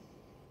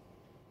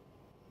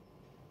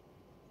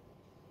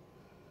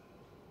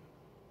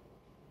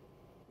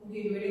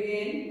 Okay, do it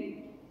again.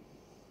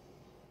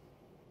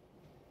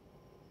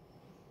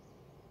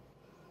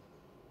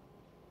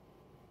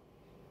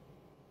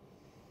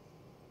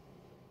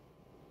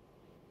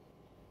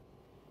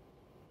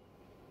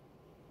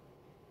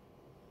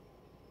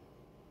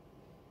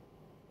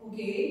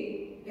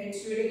 Okay,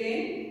 let's do it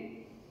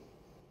again.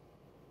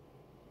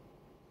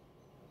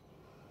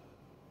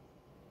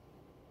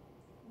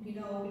 Okay,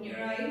 now open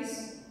your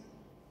eyes.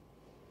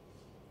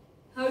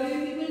 How do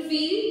you people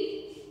feel?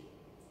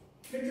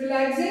 Bit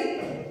relaxing?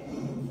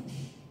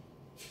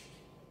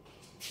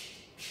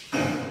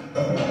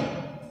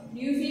 Do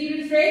you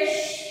feel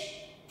refreshed?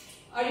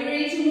 Are you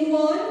ready to move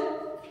on?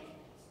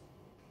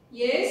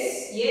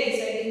 Yes,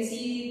 yes, I can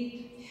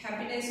see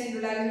happiness and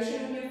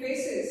relaxation on your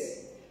faces.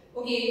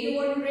 Okay, if you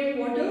want to drink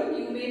water,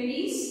 you may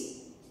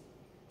please.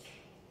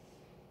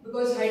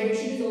 Because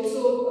hydration is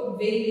also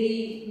very,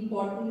 very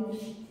important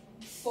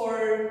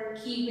for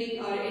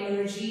keeping our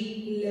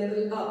energy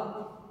level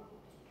up.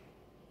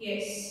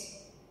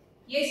 Yes,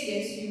 yes,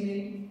 yes, you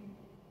may.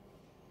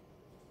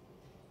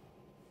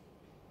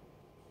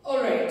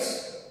 Alright,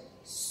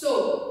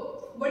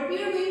 so what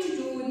we are going to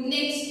do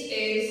next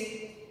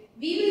is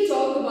we will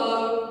talk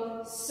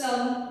about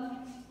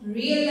some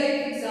real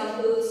life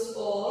examples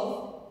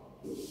of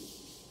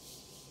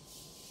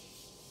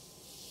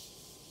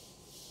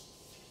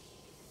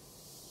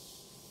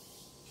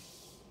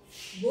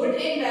good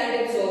and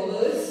bad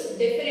absorbers.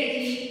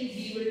 Definitely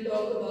we will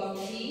talk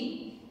about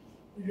the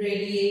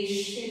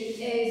radiation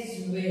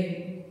as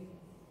well.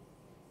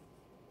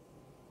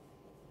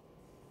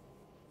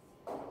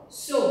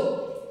 So,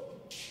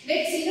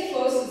 let's see the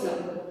first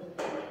example.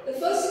 The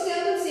first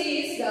example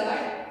says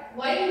that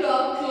why do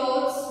dark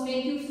clothes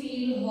make you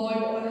feel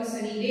hot on a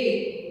sunny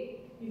day?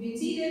 You can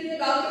see there is a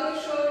dark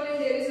color shirt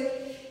and there is a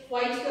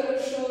white color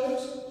shirt.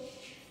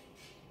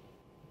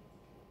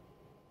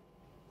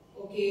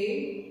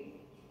 Okay.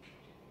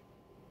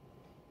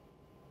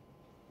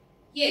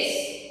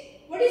 Yes.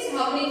 What is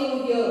happening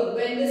over here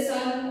when the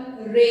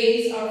sun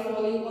rays are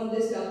falling on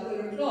this dark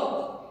color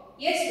cloth?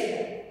 Yes,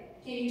 brother.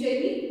 Can you tell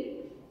me?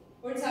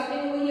 What's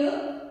happening over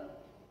here?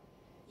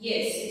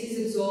 Yes, it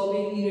is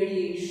absorbing the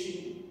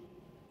radiation.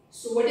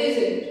 So what is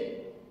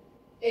it?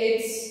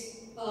 It's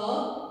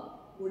a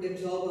wood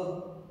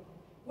absorber.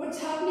 What's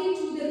happening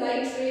to the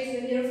light rays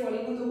when they are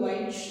falling on the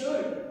white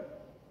shirt?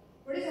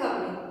 What is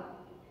happening?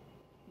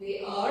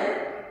 They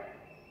are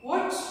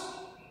what?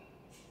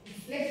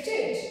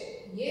 Reflected.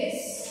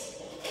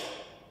 Yes.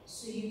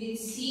 So you can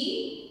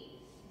see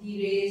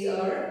the rays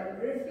are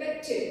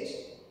reflected.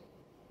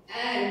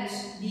 And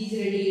these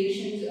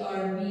radiations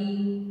are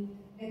being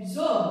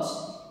absorbed.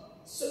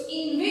 So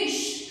in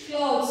which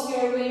clothes you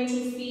are going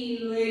to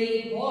feel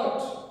very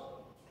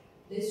hot?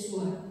 This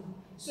one.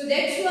 So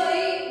that's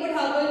why what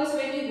happens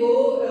when you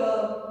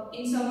go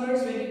in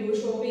summers, when you go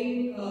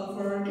shopping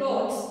for our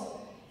clothes,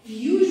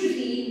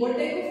 usually what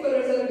type of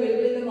colors are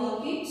available in the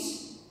market?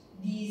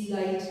 These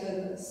light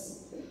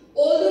colors.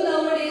 Although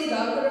nowadays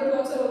dark color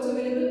clothes are also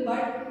available,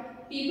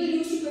 but people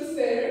used to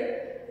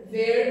prefer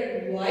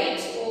wear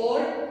white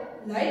or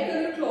light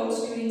color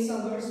clothes during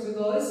summers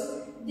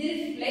because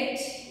they reflect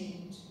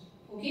heat.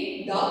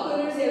 Okay, dark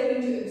colors they are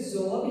going to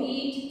absorb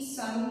heat,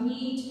 sun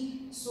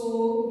heat,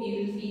 so we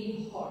will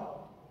feel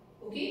hot.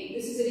 Okay,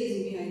 this is the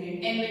reason behind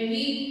it. And when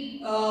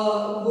we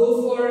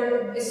go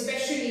for,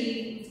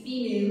 especially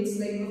females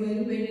like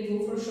women, when we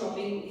go for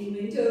shopping in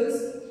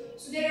winters,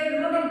 so there are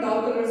a lot of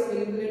dark colors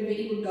available and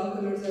very good dark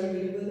colors are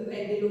available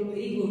and they look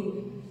very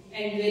good.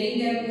 And wearing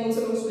them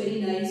also looks very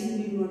nice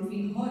and we do not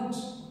feel hot.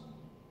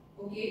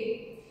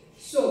 Okay.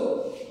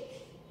 So,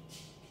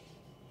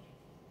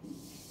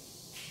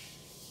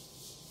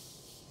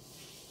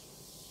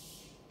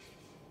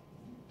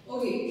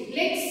 okay,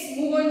 let's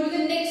move on to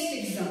the next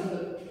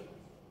example.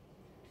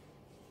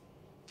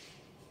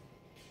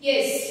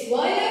 Yes,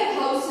 why are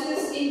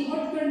houses in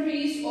hot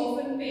countries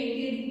often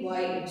painted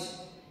white?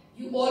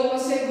 You all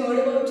must have heard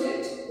about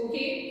it,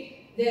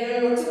 okay?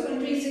 There are lots of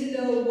countries in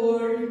the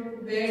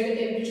world where the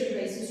temperature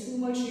rises too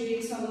much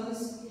during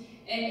summers.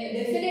 And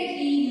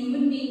definitely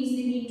human beings,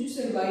 they need to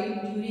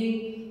survive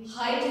during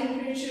high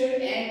temperature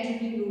and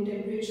during low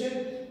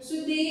temperature.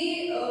 So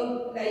they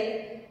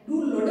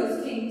do a lot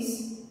of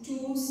things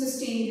to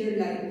sustain their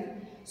life.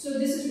 So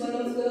this is one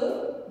of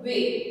the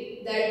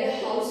way that the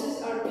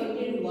houses are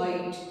painted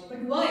white.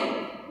 But why?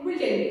 Who will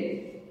tell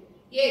me?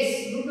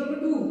 Yes, group number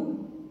 2.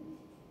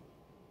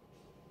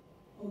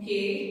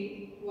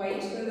 Okay,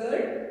 white color.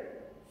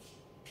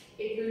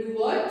 It will do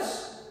what?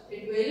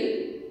 It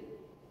will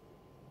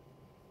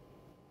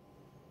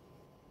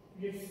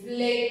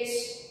reflect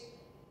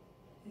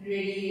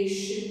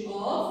radiation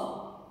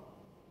of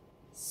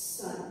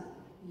sun.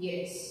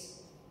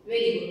 Yes,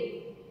 very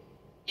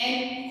good.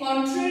 And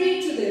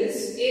contrary to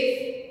this,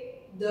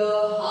 if the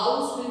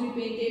house will be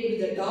painted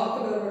with a dark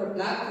color or a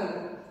black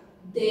color,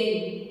 then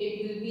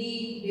it will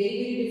be very,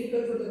 very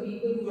difficult for the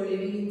people who are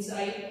living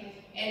inside,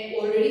 and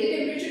already the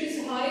temperature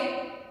is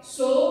high,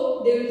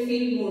 so they will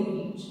feel more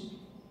heat.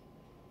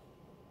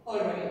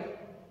 Alright.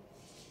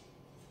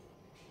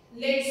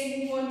 Let's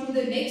move on to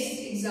the next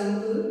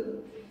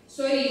example.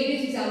 Sorry, it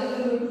is example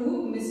number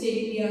 2.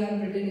 Mistakenly, I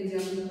have written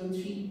example number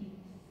 3.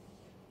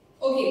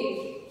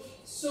 Okay,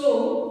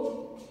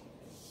 so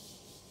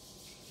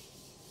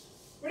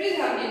what is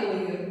happening over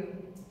here?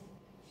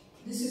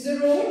 This is a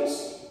road.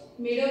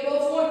 Made up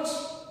of what?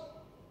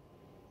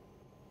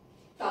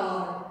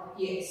 Tar.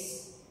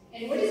 Yes.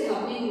 And what is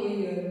happening over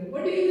here?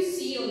 What do you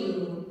see on the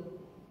road?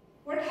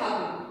 What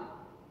happened?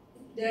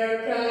 There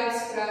are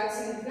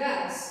cracks and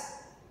cracks.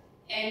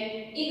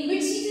 And in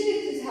which season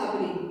is this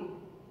happening?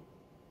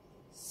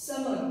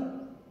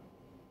 Summer.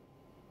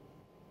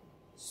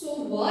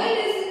 So why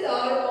does the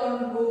tar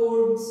on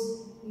roads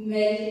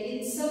melt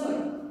in summer?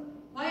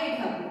 Why it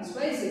happens?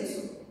 Why is it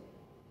so?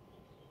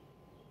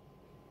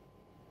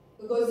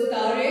 Because the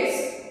tar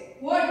is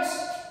what?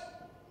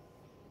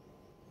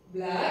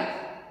 Black,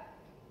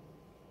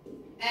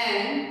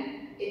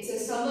 and it's a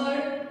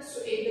summer,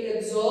 so it will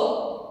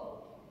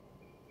absorb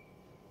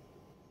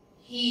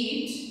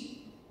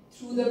heat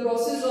through the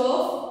process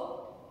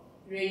of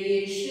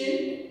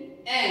radiation,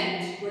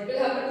 and what will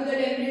happen to the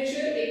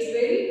temperature? It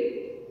will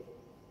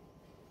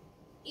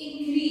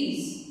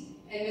increase,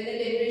 and when the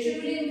temperature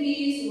will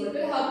increase, what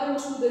will happen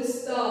to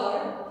this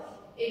tar?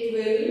 It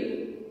will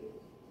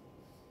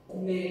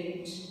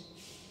melt.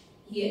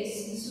 Yes,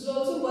 this is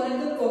also one of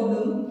the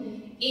problems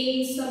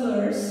in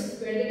summers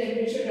where the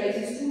temperature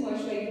rises too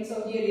much, like in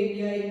Saudi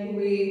Arabia, in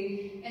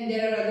Kuwait, and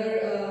there are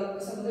other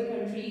some other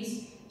countries.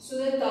 So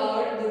the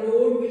tar, the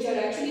road which are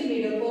actually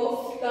made up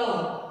of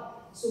tar,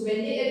 so when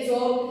they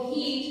absorb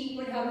heat,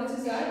 what happens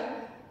is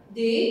that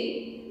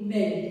they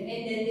melt, and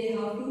then they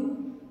have to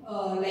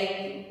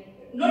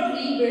like not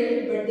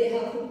rebuild, but they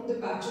have to put the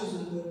patches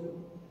on the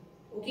road.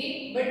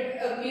 Okay, but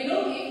you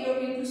know, if you are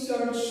going to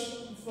search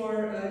for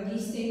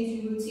these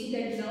things, you will see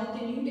that now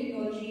the new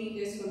technology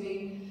is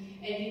coming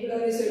and people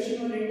are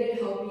researching on it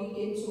that how we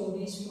can solve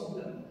these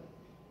problems.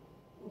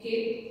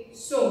 Okay,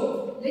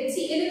 so let's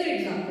see another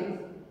example.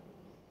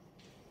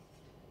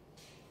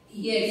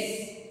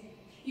 Yes,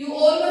 you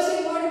all must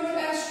have heard about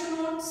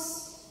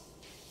astronauts.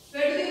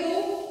 Where do they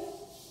go?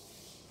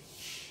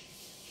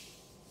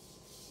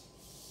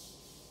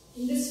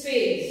 In the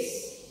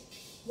space.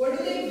 What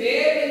do they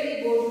wear when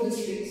they go to the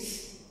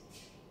space?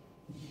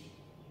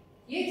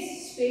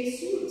 Yes, space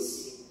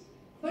suits.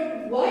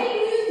 But why do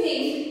you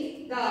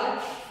think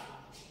that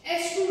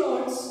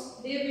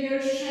astronauts, they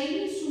wear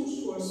shiny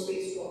suits for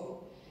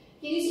spacewalk?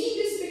 Can you see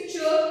this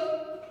picture?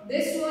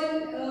 This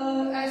one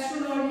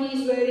astronaut,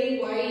 he is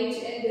wearing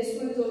white, and this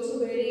one is also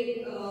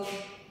wearing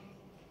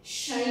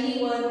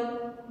shiny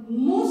one.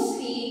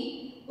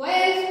 Mostly, why I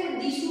have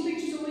put these two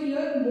pictures over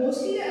here?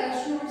 Mostly the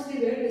astronauts, they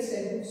wear this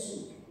type of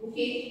suit.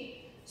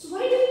 Okay, so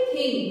why do you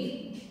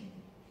think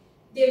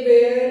they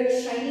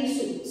wear shiny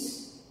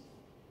suits?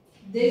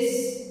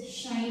 This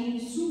shiny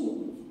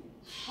suit,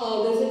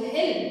 how does it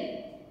help?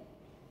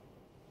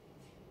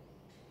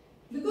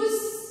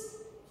 Because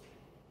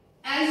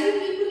as you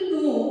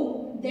people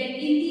know that in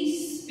the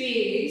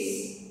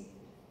space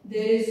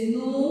there is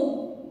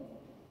no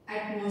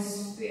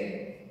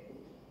atmosphere,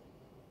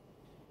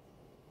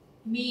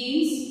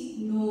 means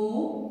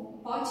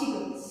no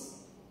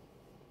particles.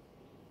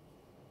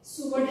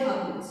 So what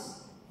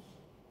happens?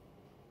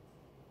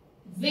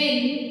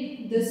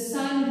 When the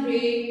sun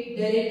ray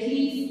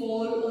directly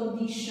fall on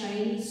the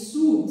shiny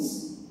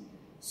suits,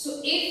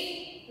 so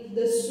if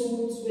the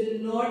suits will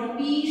not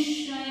be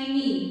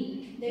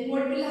shiny, then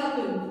what will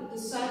happen? The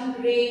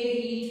sun ray,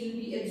 the heat will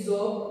be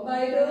absorbed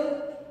by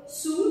the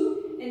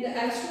suit, and the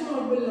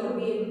astronaut will not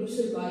be able to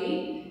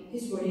survive.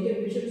 His body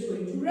temperature is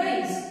going to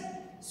rise.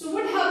 So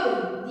what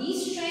happened?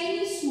 These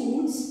shiny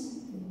suits,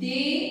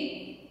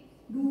 they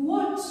do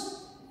what?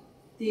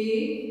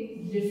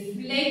 They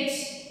reflect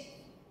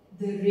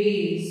the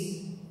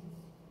rays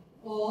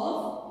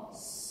of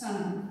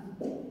sun.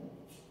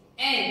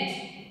 And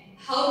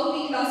how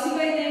do we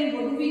classify them?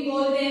 What do we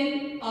call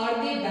them?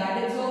 Are they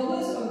bad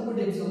absorbers or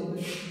good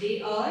absorbers?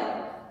 They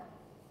are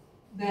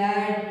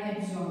bad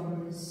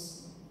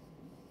absorbers.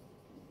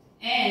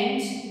 And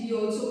we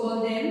also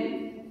call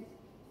them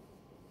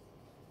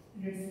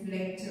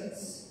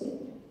reflectors.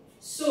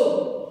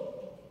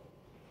 So,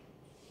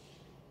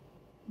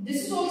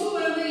 this is also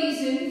one of the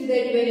reasons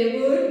that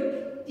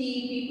whenever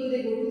the people,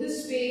 they go to the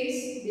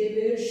space, they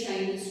wear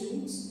shiny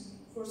suits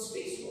for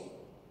spacewalk,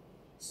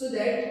 so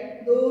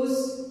that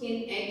those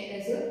can act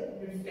as a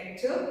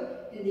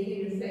reflector and they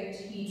can reflect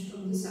heat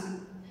from the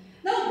sun.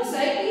 Now,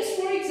 beside these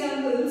four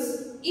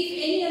examples, if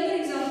any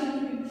other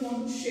example you people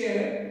want to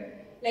share,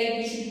 like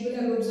which people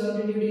have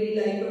observed in your daily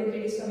life or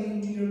it is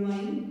coming into your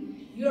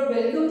mind, you are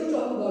welcome to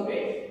talk about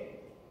it.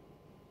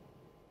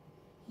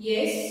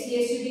 Yes,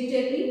 you can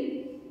tell me.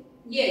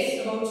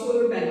 Yes, about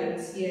solar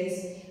panels.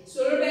 Yes,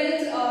 solar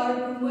panels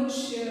are too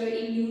much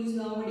in use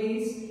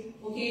nowadays.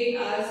 Okay,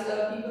 as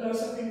people are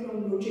suffering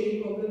from load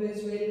shedding problem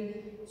as well.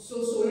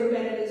 So solar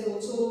panel is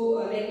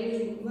also like it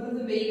is one of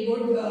the very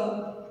good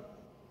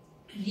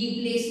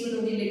replacement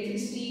of the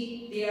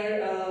electricity. They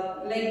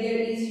are they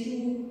are easy to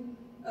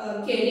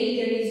carry,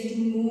 they are easy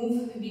to move.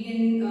 We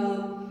can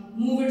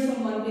move it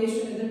from one place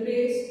to another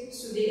place.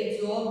 So they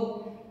absorb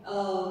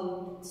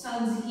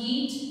sun's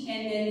heat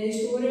and then they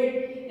store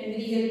it, and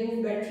with the help of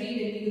battery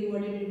then we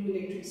convert it into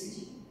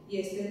electricity.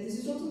 Yes, this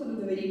is also one of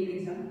the very good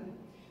example.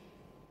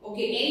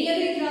 Okay, any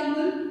other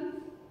example?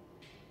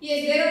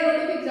 Yes, there are a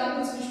lot of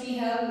examples which we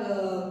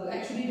have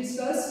actually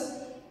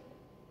discussed.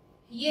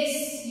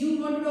 Yes,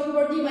 you want to talk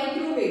about the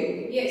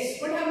microwave.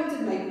 Yes, what happens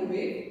in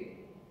microwave?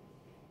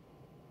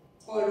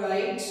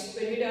 Alright,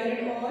 when we turn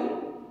it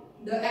on,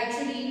 the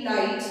actually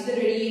light, the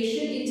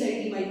radiation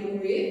inside the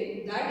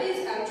microwave, that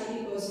is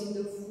actually causing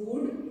the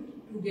food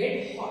to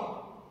get hot.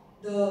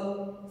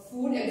 The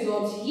food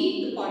absorbs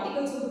heat, the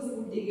particles of the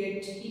food, they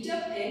get heat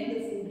up and the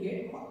food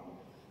get hot.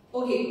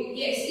 Okay,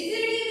 yes, is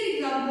there any other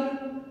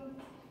example?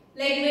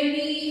 Like when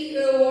we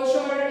wash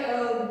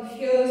our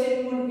hairs and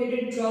we want to get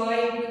it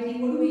dry quickly,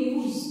 what do we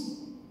use?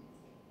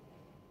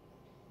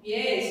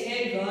 Yes,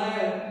 hair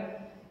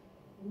dryer.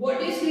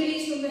 What is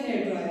released from the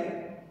hair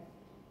dryer?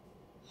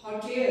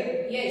 Hot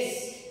air.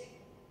 Yes.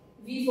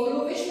 We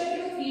follow which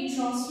method of heat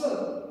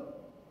transfer?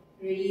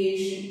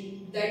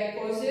 Radiation. That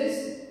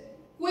causes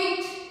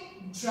quick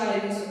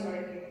dryness of our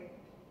hair.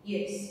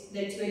 Yes,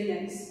 that's very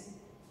nice.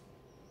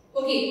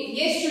 Okay,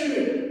 yes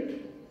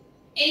children.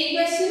 Any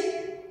question?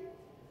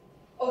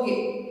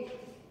 Okay.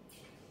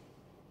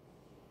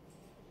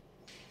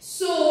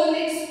 So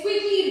let's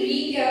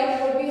quickly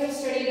recap what we have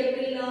studied up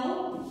till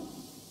now.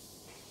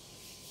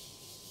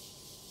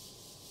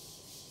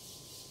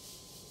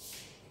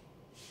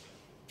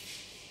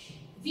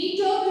 We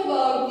talked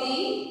about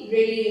the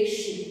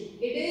radiation.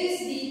 It is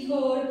the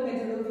third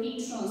method of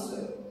heat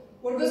transfer.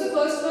 What was the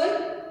first one?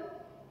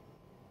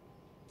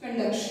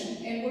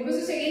 Conduction. And what was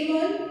the second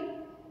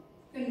one?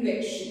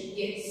 Convection.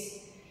 Yes.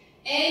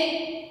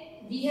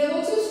 And we have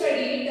also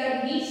studied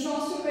that heat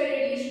transfer by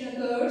radiation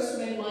occurs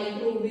when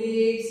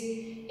microwaves,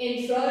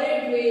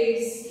 infrared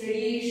waves,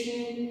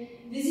 radiation,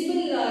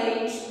 visible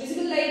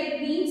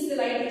light means the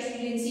light which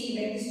we can see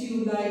like this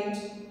tube light,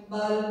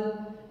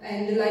 bulb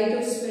and the light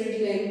of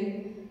spirit lamp,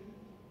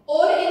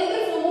 or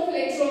another form of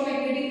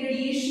electromagnetic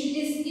radiation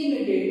is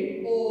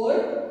emitted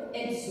or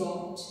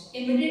absorbed.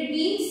 Emitted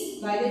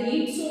means by the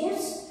heat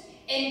source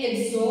and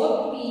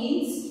absorbed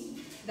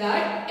means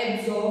that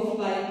absorbed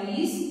by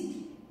these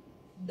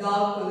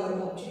dark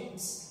color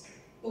objects.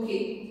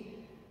 Okay.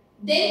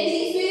 Then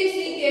these waves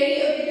they carry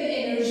away the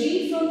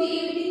energy from the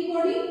emitting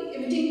body.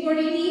 Emitting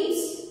body means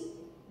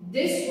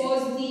this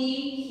was the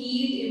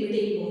heat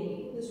emitting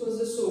body. This was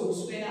the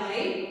source when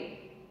I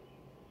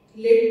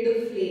lit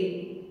the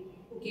flame.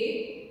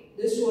 Okay.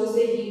 This was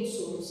the heat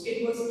source.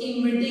 It was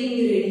emitting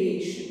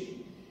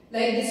radiation.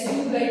 Like this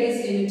tube light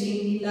is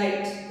emitting the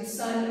light, the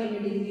sun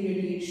emitting the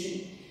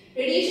radiation.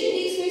 Radiation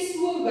takes place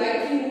through a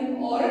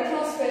vacuum or a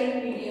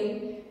transparent medium,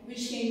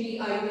 which can be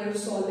either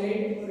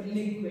solid or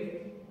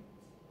liquid.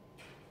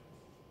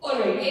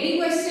 Alright, any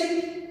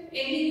question?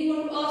 Anything you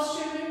want to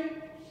ask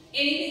children?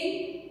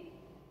 Anything?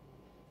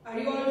 Are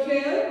you all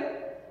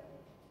clear?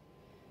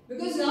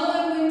 Because now I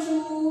am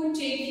going to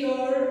take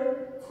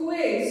your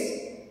quiz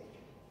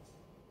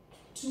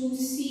to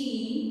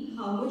see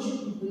how much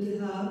people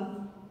have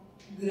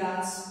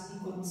grasped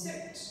the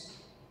concept.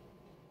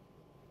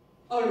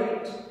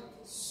 Alright,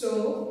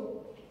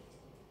 so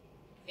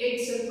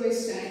it's a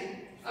quiz time.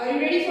 Are you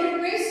ready for a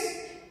quiz?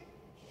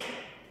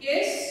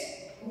 Yes?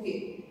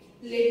 Okay.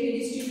 Let me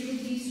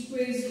distribute these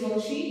quiz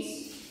worksheets.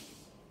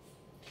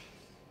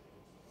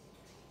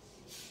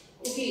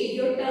 Okay,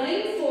 your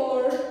time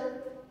for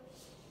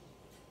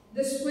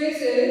this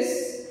quiz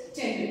is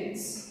 10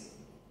 minutes.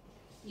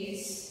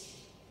 Yes.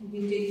 You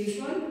can take this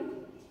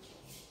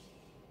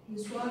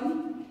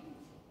one,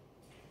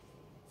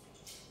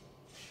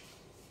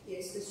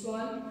 yes, this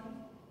one.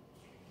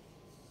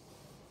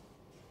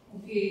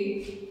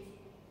 Okay.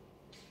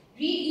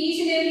 Read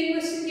each and every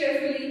question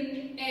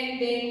carefully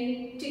and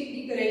then take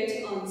the correct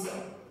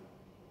answer.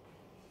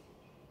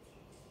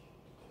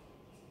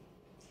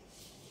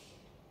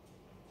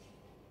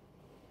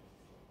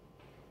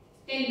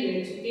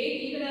 $10, okay?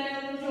 Keep an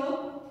eye on the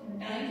clock.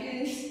 The time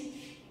is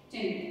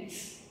 10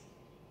 minutes.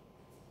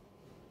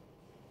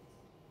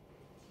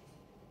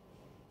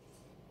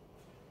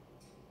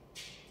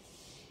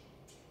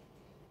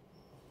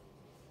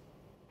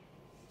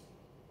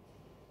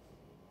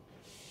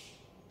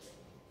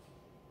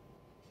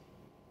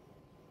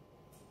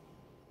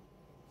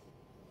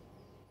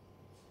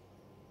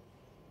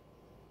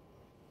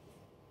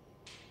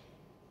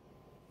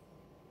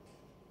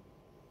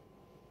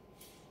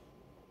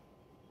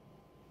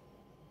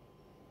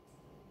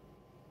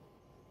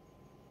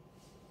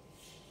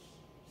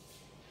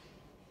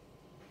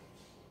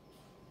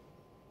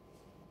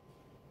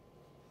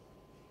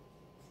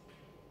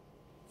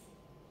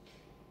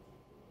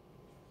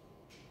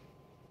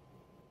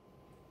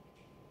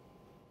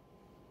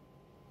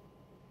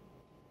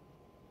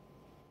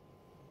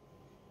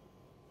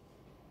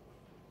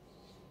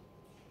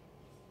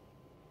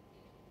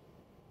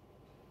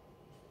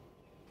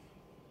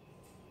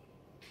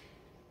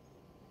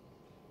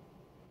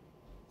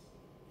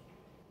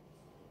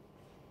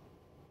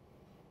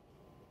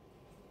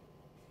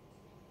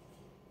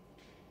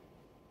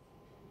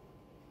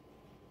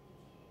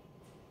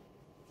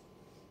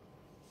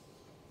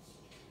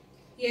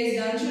 Yes,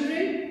 done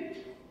children?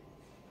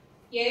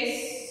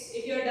 Yes,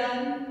 if you are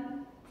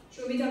done,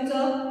 show me thumbs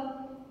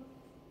up.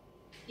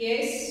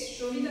 Yes,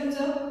 show me thumbs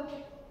up.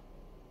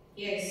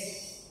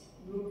 Yes,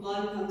 group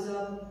 1 thumbs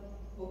up.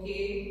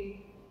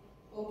 Okay,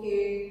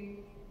 okay.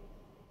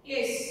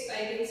 Yes,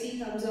 I can see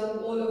thumbs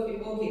up, all of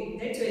you. Okay,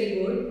 that's very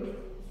good.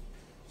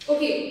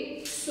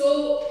 Okay,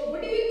 so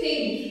what do you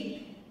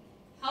think?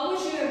 How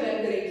much you have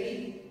done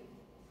correctly?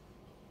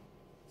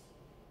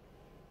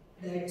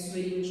 That's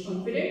very much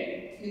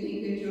confident. You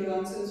think that your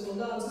answers, all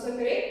the answers are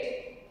correct?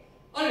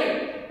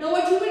 Alright, now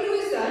what you will do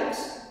is that,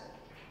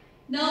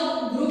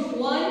 now group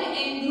 1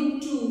 and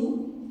group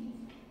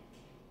 2,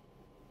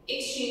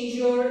 exchange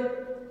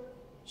your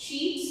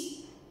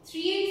sheets.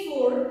 3 and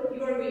 4,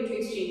 you are going to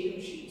exchange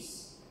your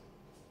sheets.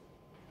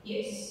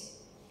 Yes.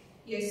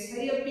 Yes,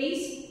 hurry up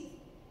please.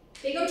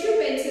 Take out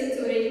your pencils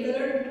or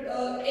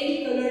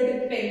any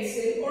colored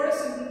pencil or a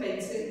simple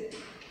pencil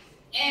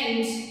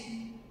and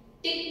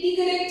take the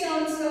correct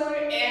answer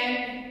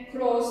and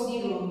cross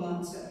the wrong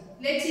answer.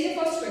 Let's see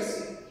the first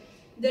question.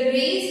 The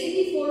rays in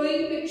the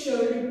following picture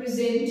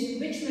represent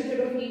which method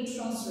of heat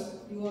transfer?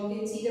 You all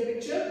can see the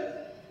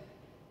picture.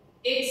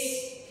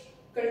 It's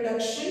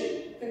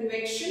conduction,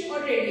 convection or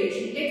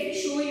radiation. Let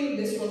me show you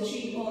this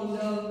worksheet on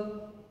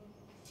the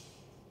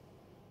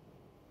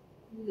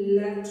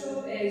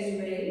laptop as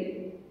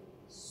well,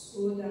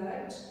 so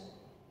that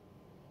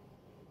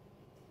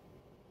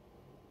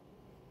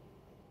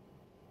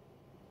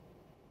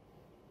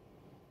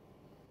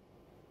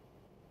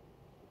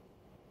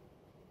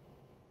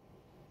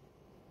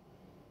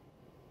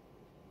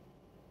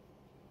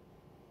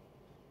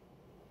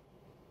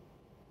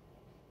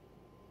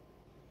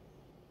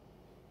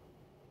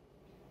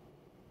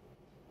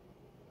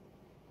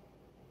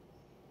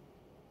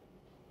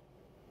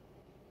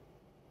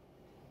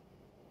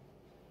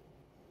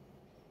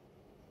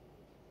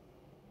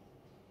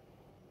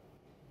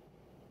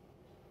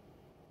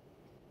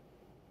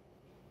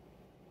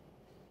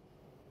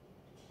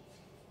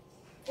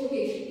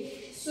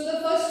okay, so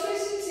the first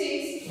question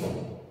says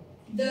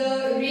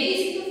the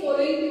rays in the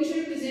following picture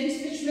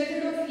represents which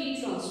method of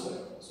heat transfer.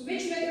 So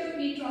which method of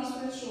heat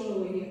transfer is shown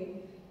over here?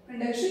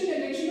 Conduction,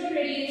 convection or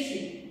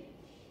radiation?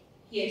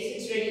 Yes,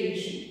 it's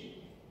radiation.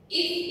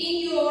 If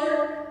in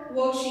your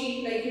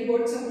worksheet, like you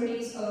got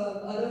somebody's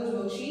other's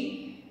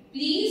worksheet,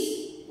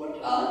 please put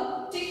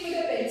a tick with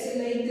a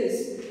pencil like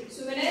this.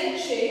 So when I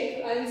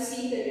check, I will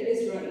see that it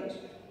is right.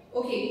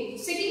 Okay,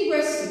 second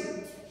question.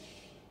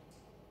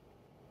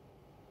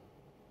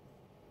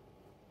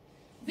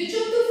 Which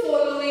of the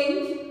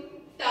following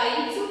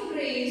types of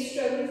rays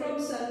travel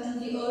from sun to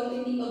the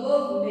earth in the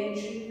above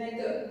mentioned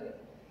method?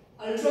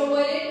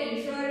 Ultraviolet,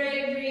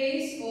 infrared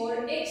rays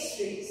or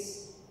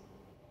X-rays?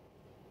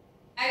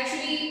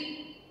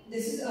 Actually,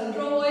 this is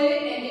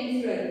ultraviolet and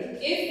infrared.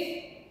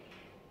 If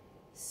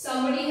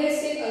somebody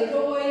has said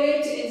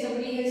ultraviolet and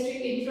somebody has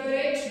said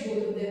infrared,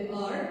 both of them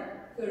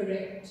are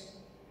correct.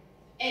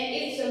 And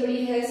if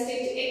somebody has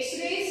said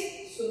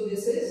X-rays, so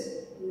this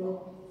is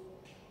wrong.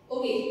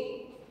 Okay.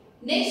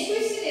 Next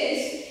question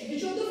is,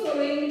 which of the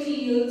following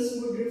materials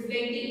would reflect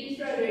the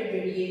infrared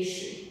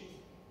radiation?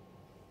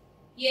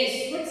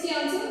 Yes, what's the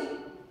answer?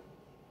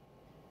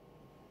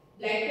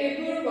 Black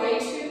paper, white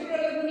paper, or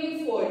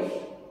aluminium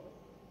foil?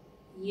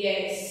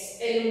 Yes,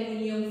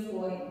 aluminium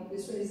foil.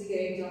 This one is the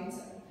correct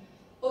answer.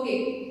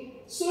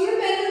 Okay, solar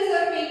panels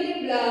are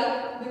painted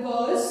black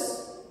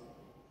because,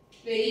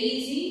 very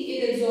easy,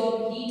 it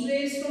absorbs heat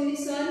waves from the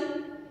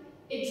sun,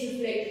 it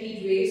reflects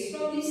heat waves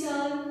from the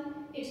sun,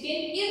 it can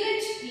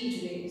emit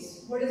heat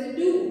waves. What does it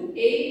do? A,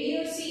 B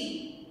or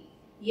C?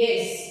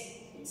 Yes,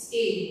 it's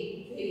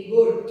A. Very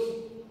good.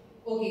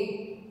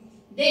 Okay.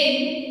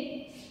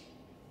 Then,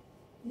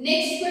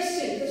 next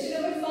question.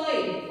 Question number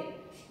 5.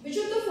 Which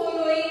of the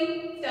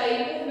following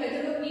type of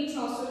method of heat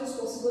transfer is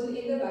possible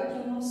in the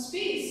vacuum of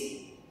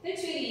space?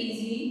 That's very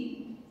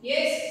easy.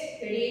 Yes.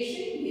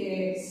 Radiation?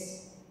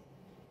 Yes.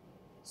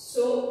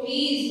 So,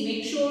 please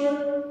make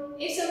sure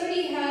if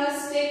somebody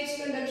has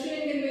steps, conduction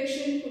and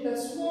convection, put a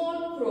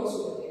small cross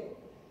over there.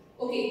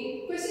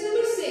 Okay, question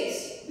number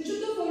 6. Which of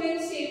the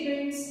following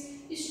statements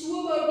is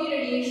true about the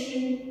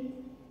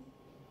radiation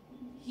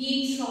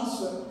heat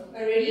transfer? A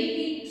radiant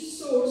heat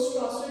source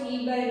transfer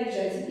heat by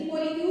energizing the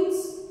molecules.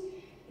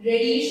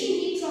 Radiation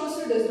heat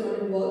transfer does not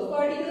involve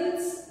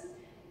particles.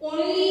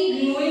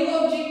 Only glowing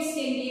objects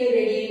can be a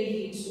radiant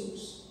heat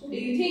source. What do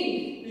you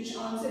think? Which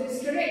answer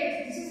is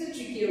correct? This is a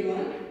trickier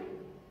one.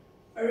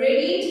 A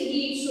radiant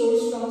heat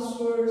source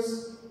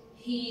transfers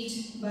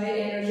heat by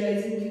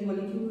energizing the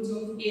molecules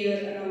of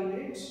air around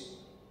it.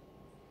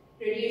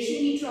 Radiation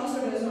heat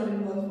transfer does not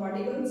involve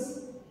particles.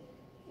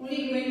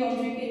 Only glowing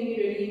object can be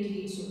radiant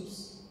heat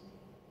source.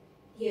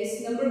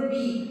 Yes, number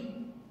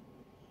B.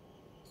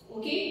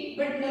 Okay,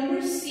 but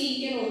number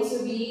C can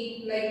also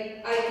be,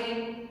 like, I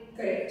can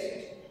correct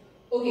it.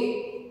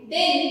 Okay,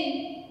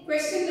 then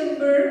question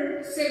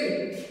number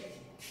 7.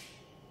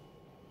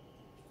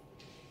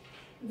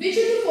 Which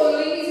of the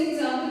following is an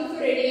example of a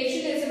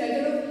radiation as a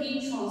method of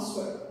heat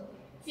transfer?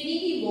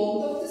 Feeling the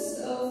warmth of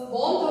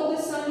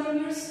the sun on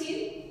your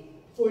skin,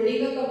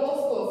 holding a cup of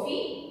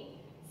coffee,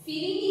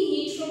 feeling the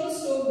heat from a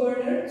stove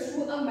burner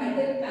through a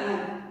metal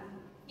pan.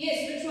 Yes,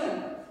 which one?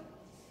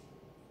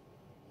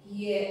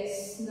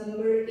 Yes,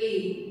 number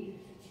A.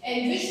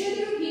 And which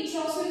method of heat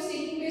transfer is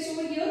taking place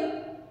over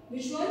here?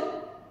 Which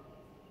one?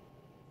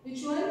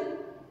 Which one?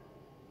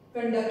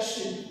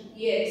 Conduction.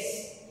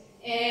 Yes.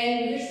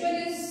 And which one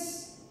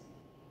is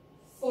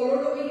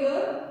followed over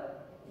here?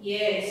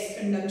 Yes,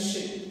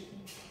 conduction.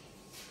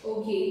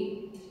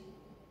 Okay.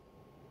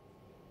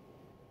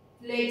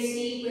 Let's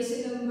see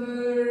question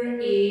number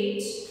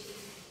 8,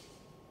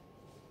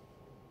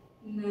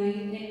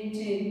 9 and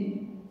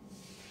 10.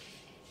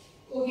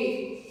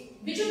 Okay.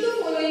 Which of the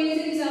following is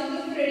an example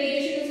of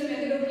radiation as a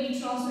method of heat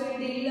transfer in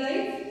daily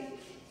life?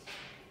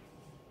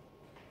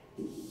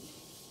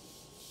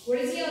 What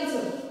is the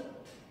answer?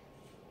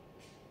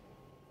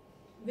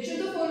 Which of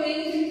the following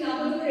is an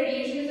example of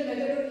radiation as a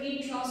method of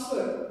heat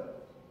transfer?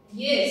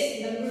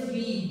 Yes, number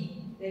B.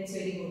 That's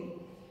very good.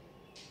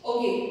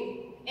 Okay.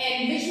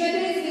 And which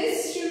method is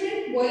this,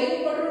 children?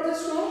 Boiling water on a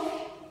stove?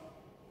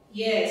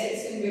 Yes,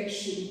 it's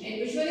convection.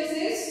 And which one is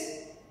this?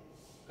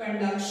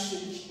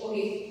 Conduction.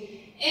 Okay.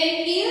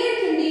 An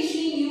air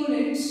conditioning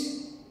unit,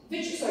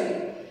 which of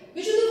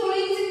the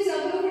following is an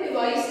example of a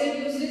device that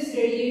uses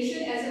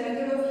radiation as a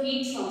method of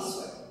heat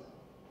transfer?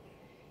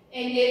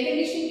 An air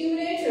conditioning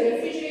unit, a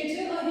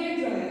refrigerator, a hair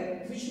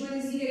dryer. Which one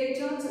is the correct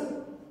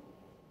answer?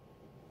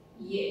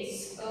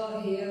 Yes,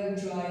 a hair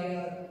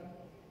dryer.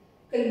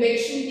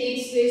 Convection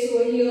takes place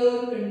over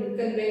here,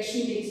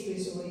 convection takes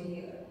place over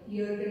here.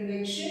 Here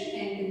convection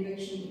and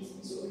convection takes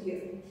place over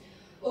here.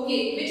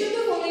 Okay, which of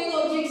the following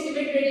objects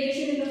emit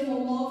radiation in the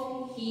form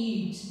of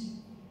heat?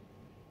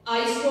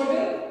 Ice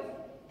water,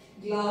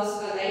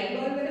 glass, a light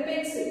bulb and a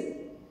pencil.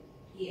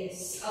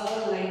 Yes,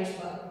 a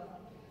light bulb.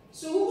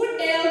 So who got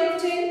 10 out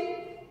of 10?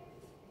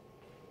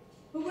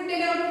 Who got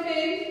 10 out of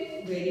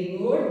 10? Very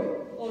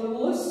good.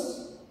 Almost.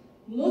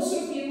 Most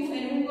of you.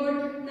 And who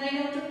got 9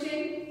 out of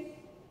 10?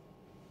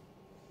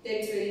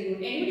 That's very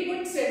good. Anybody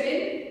got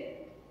 7?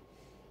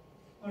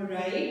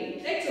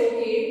 Alright, that's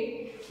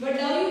okay. But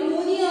now you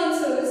know the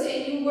answers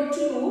and you got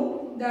to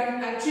know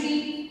that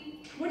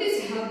actually what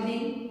is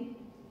happening.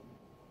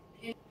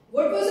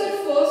 What was our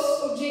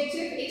first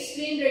objective?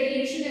 Explain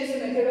radiation as a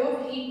method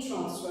of heat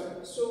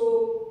transfer.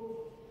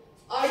 So,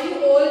 are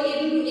you all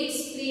able to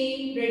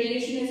explain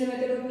radiation as a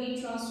method of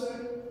heat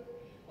transfer?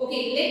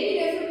 Okay, let me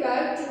refer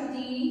back to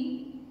the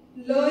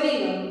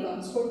learning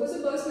outcomes. What was the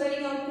first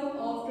learning outcome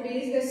of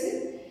today's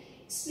lesson?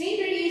 Explain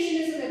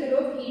radiation as a method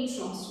of heat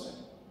transfer.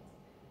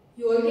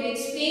 You all can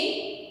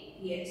explain?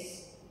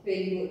 Yes,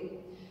 very good.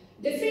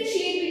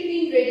 Differentiate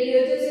between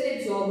radiators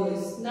and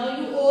absorbers. Now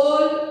you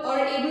all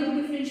are able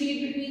to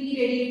differentiate between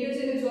the radiators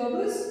and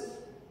absorbers.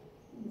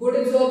 Good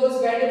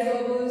absorbers, bad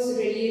absorbers,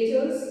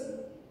 radiators.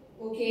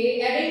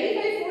 Okay,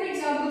 identify 4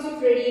 examples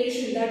of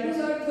radiation. That was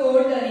our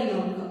third learning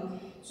outcome.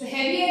 So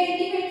have we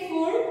identified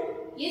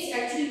 4? Yes,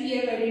 actually we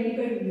have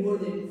identified more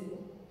than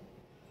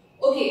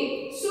 4.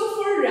 Okay, so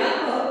for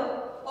wrap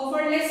up of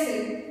our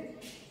lesson,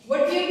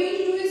 what we are going to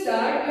do is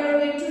that we are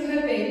going to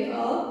have a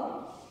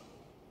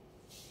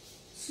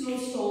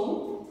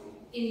snowstorm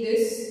in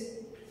this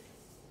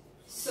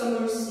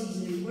summer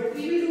season. What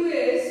we will do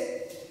is,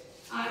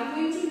 I am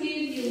going to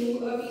give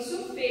you a piece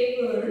of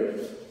paper.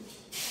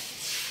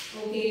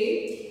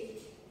 Okay,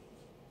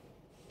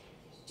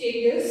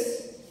 take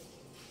this.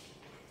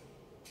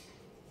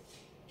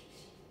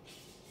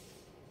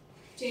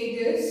 Take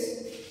this.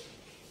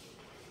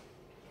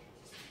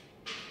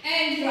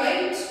 And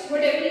write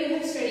whatever you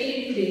have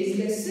studied in today's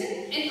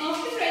lesson, and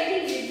after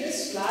writing it,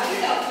 just flag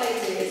it up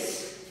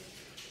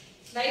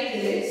like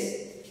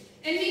this,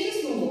 and make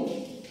a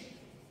snowball.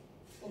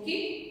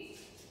 Okay?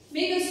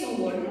 Make a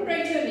snowball. Don't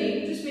write your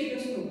name, just make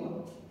a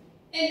snowball.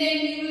 And then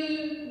you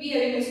will be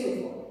having a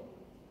snowball.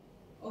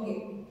 Okay.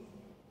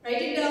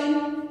 Write it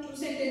down, 2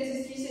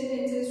 sentences, 3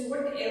 sentences,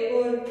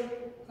 whatever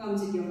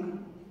comes in your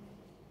mind.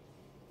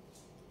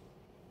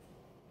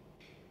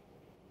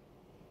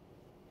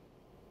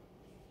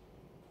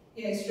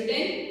 Yes,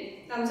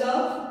 written? Thumbs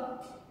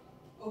up?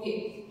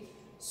 Okay.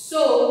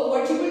 So,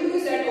 what you will do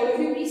is that all of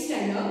you please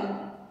stand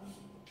up.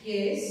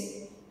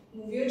 Yes.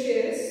 Move your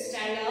chairs.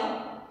 Stand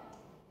up.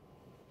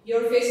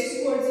 Your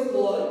faces towards the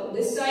wall.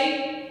 This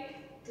side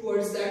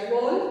towards that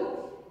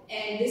wall.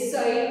 And this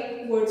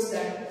side towards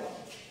that wall.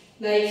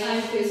 Like I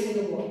am facing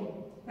the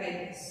wall.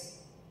 Like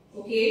this.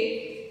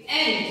 Okay.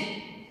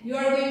 And you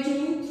are going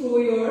to throw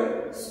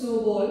your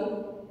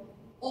snowball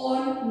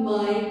on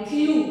my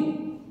clue.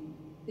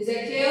 Is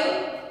that clear?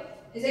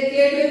 Is that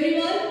clear to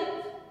everyone?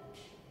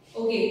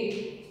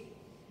 Okay.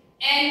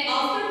 And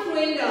after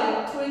throwing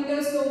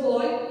the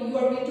snowball, you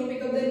are going to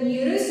pick up the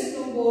nearest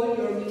snowball,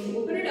 you are going to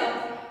open it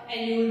up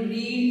and you will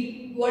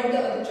read what the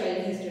other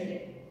child has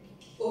written.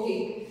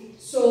 Okay.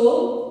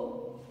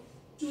 So,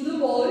 to the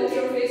wall,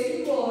 your face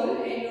to the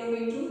wall, and you are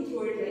going to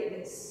throw it like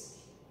this.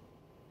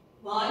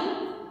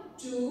 1,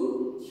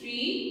 2,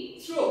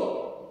 3,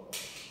 throw.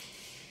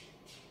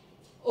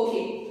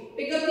 Okay.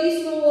 Pick up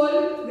the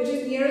snowball which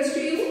is nearest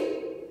to you.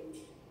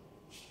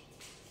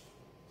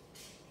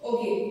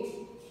 Okay.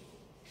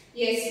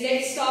 Yes,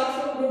 let's start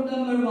from group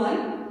number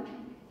 1.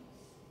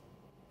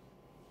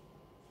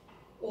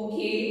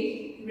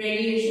 Okay.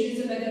 Radiation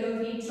is a method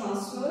of heat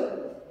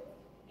transfer.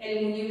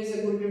 Aluminium is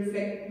a good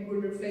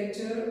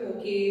reflector.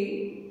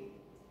 Okay.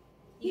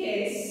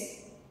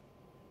 Yes.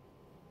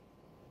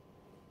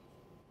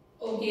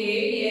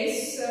 Okay. Yes.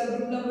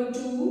 Group number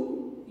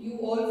 2. You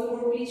all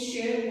 4 please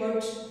share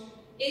what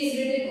is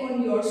written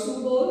on your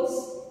soup balls.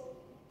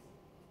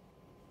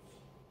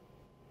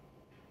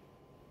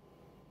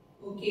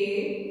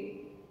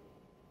 Okay.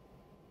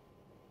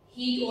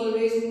 Heat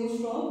always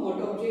moves from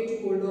hot object to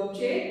cold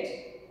object.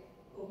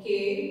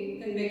 Okay.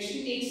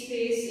 Convection takes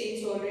place in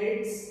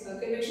solids.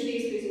 Convection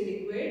takes place in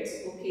liquids.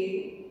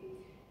 Okay.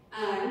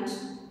 And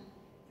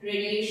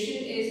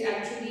radiation is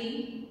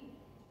actually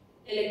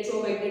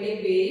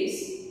electromagnetic waves.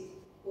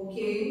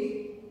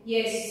 Okay.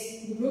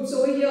 Yes. The groups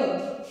over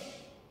here.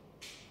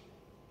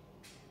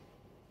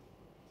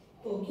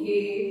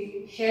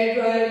 Okay. Hair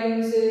dryer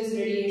uses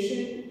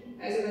radiation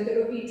as a method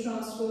of heat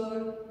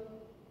transfer.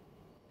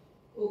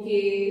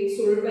 Okay.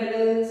 Solar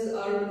panels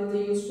are one of the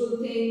useful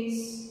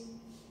things.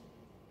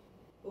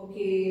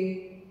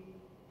 Okay.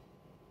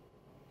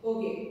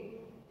 Okay.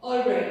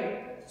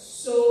 Alright.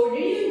 So,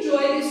 did you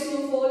enjoy this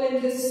snowfall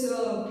in this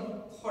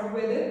hot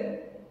weather?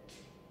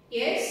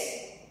 Yes?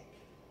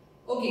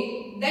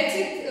 Okay. That's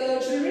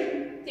it,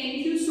 children.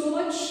 Thank you so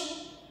much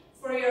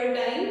for your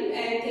time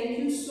and thank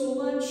you so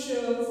much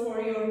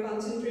for your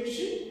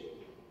concentration.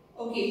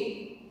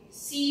 Okay.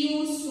 See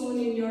you soon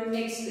in your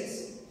next lesson.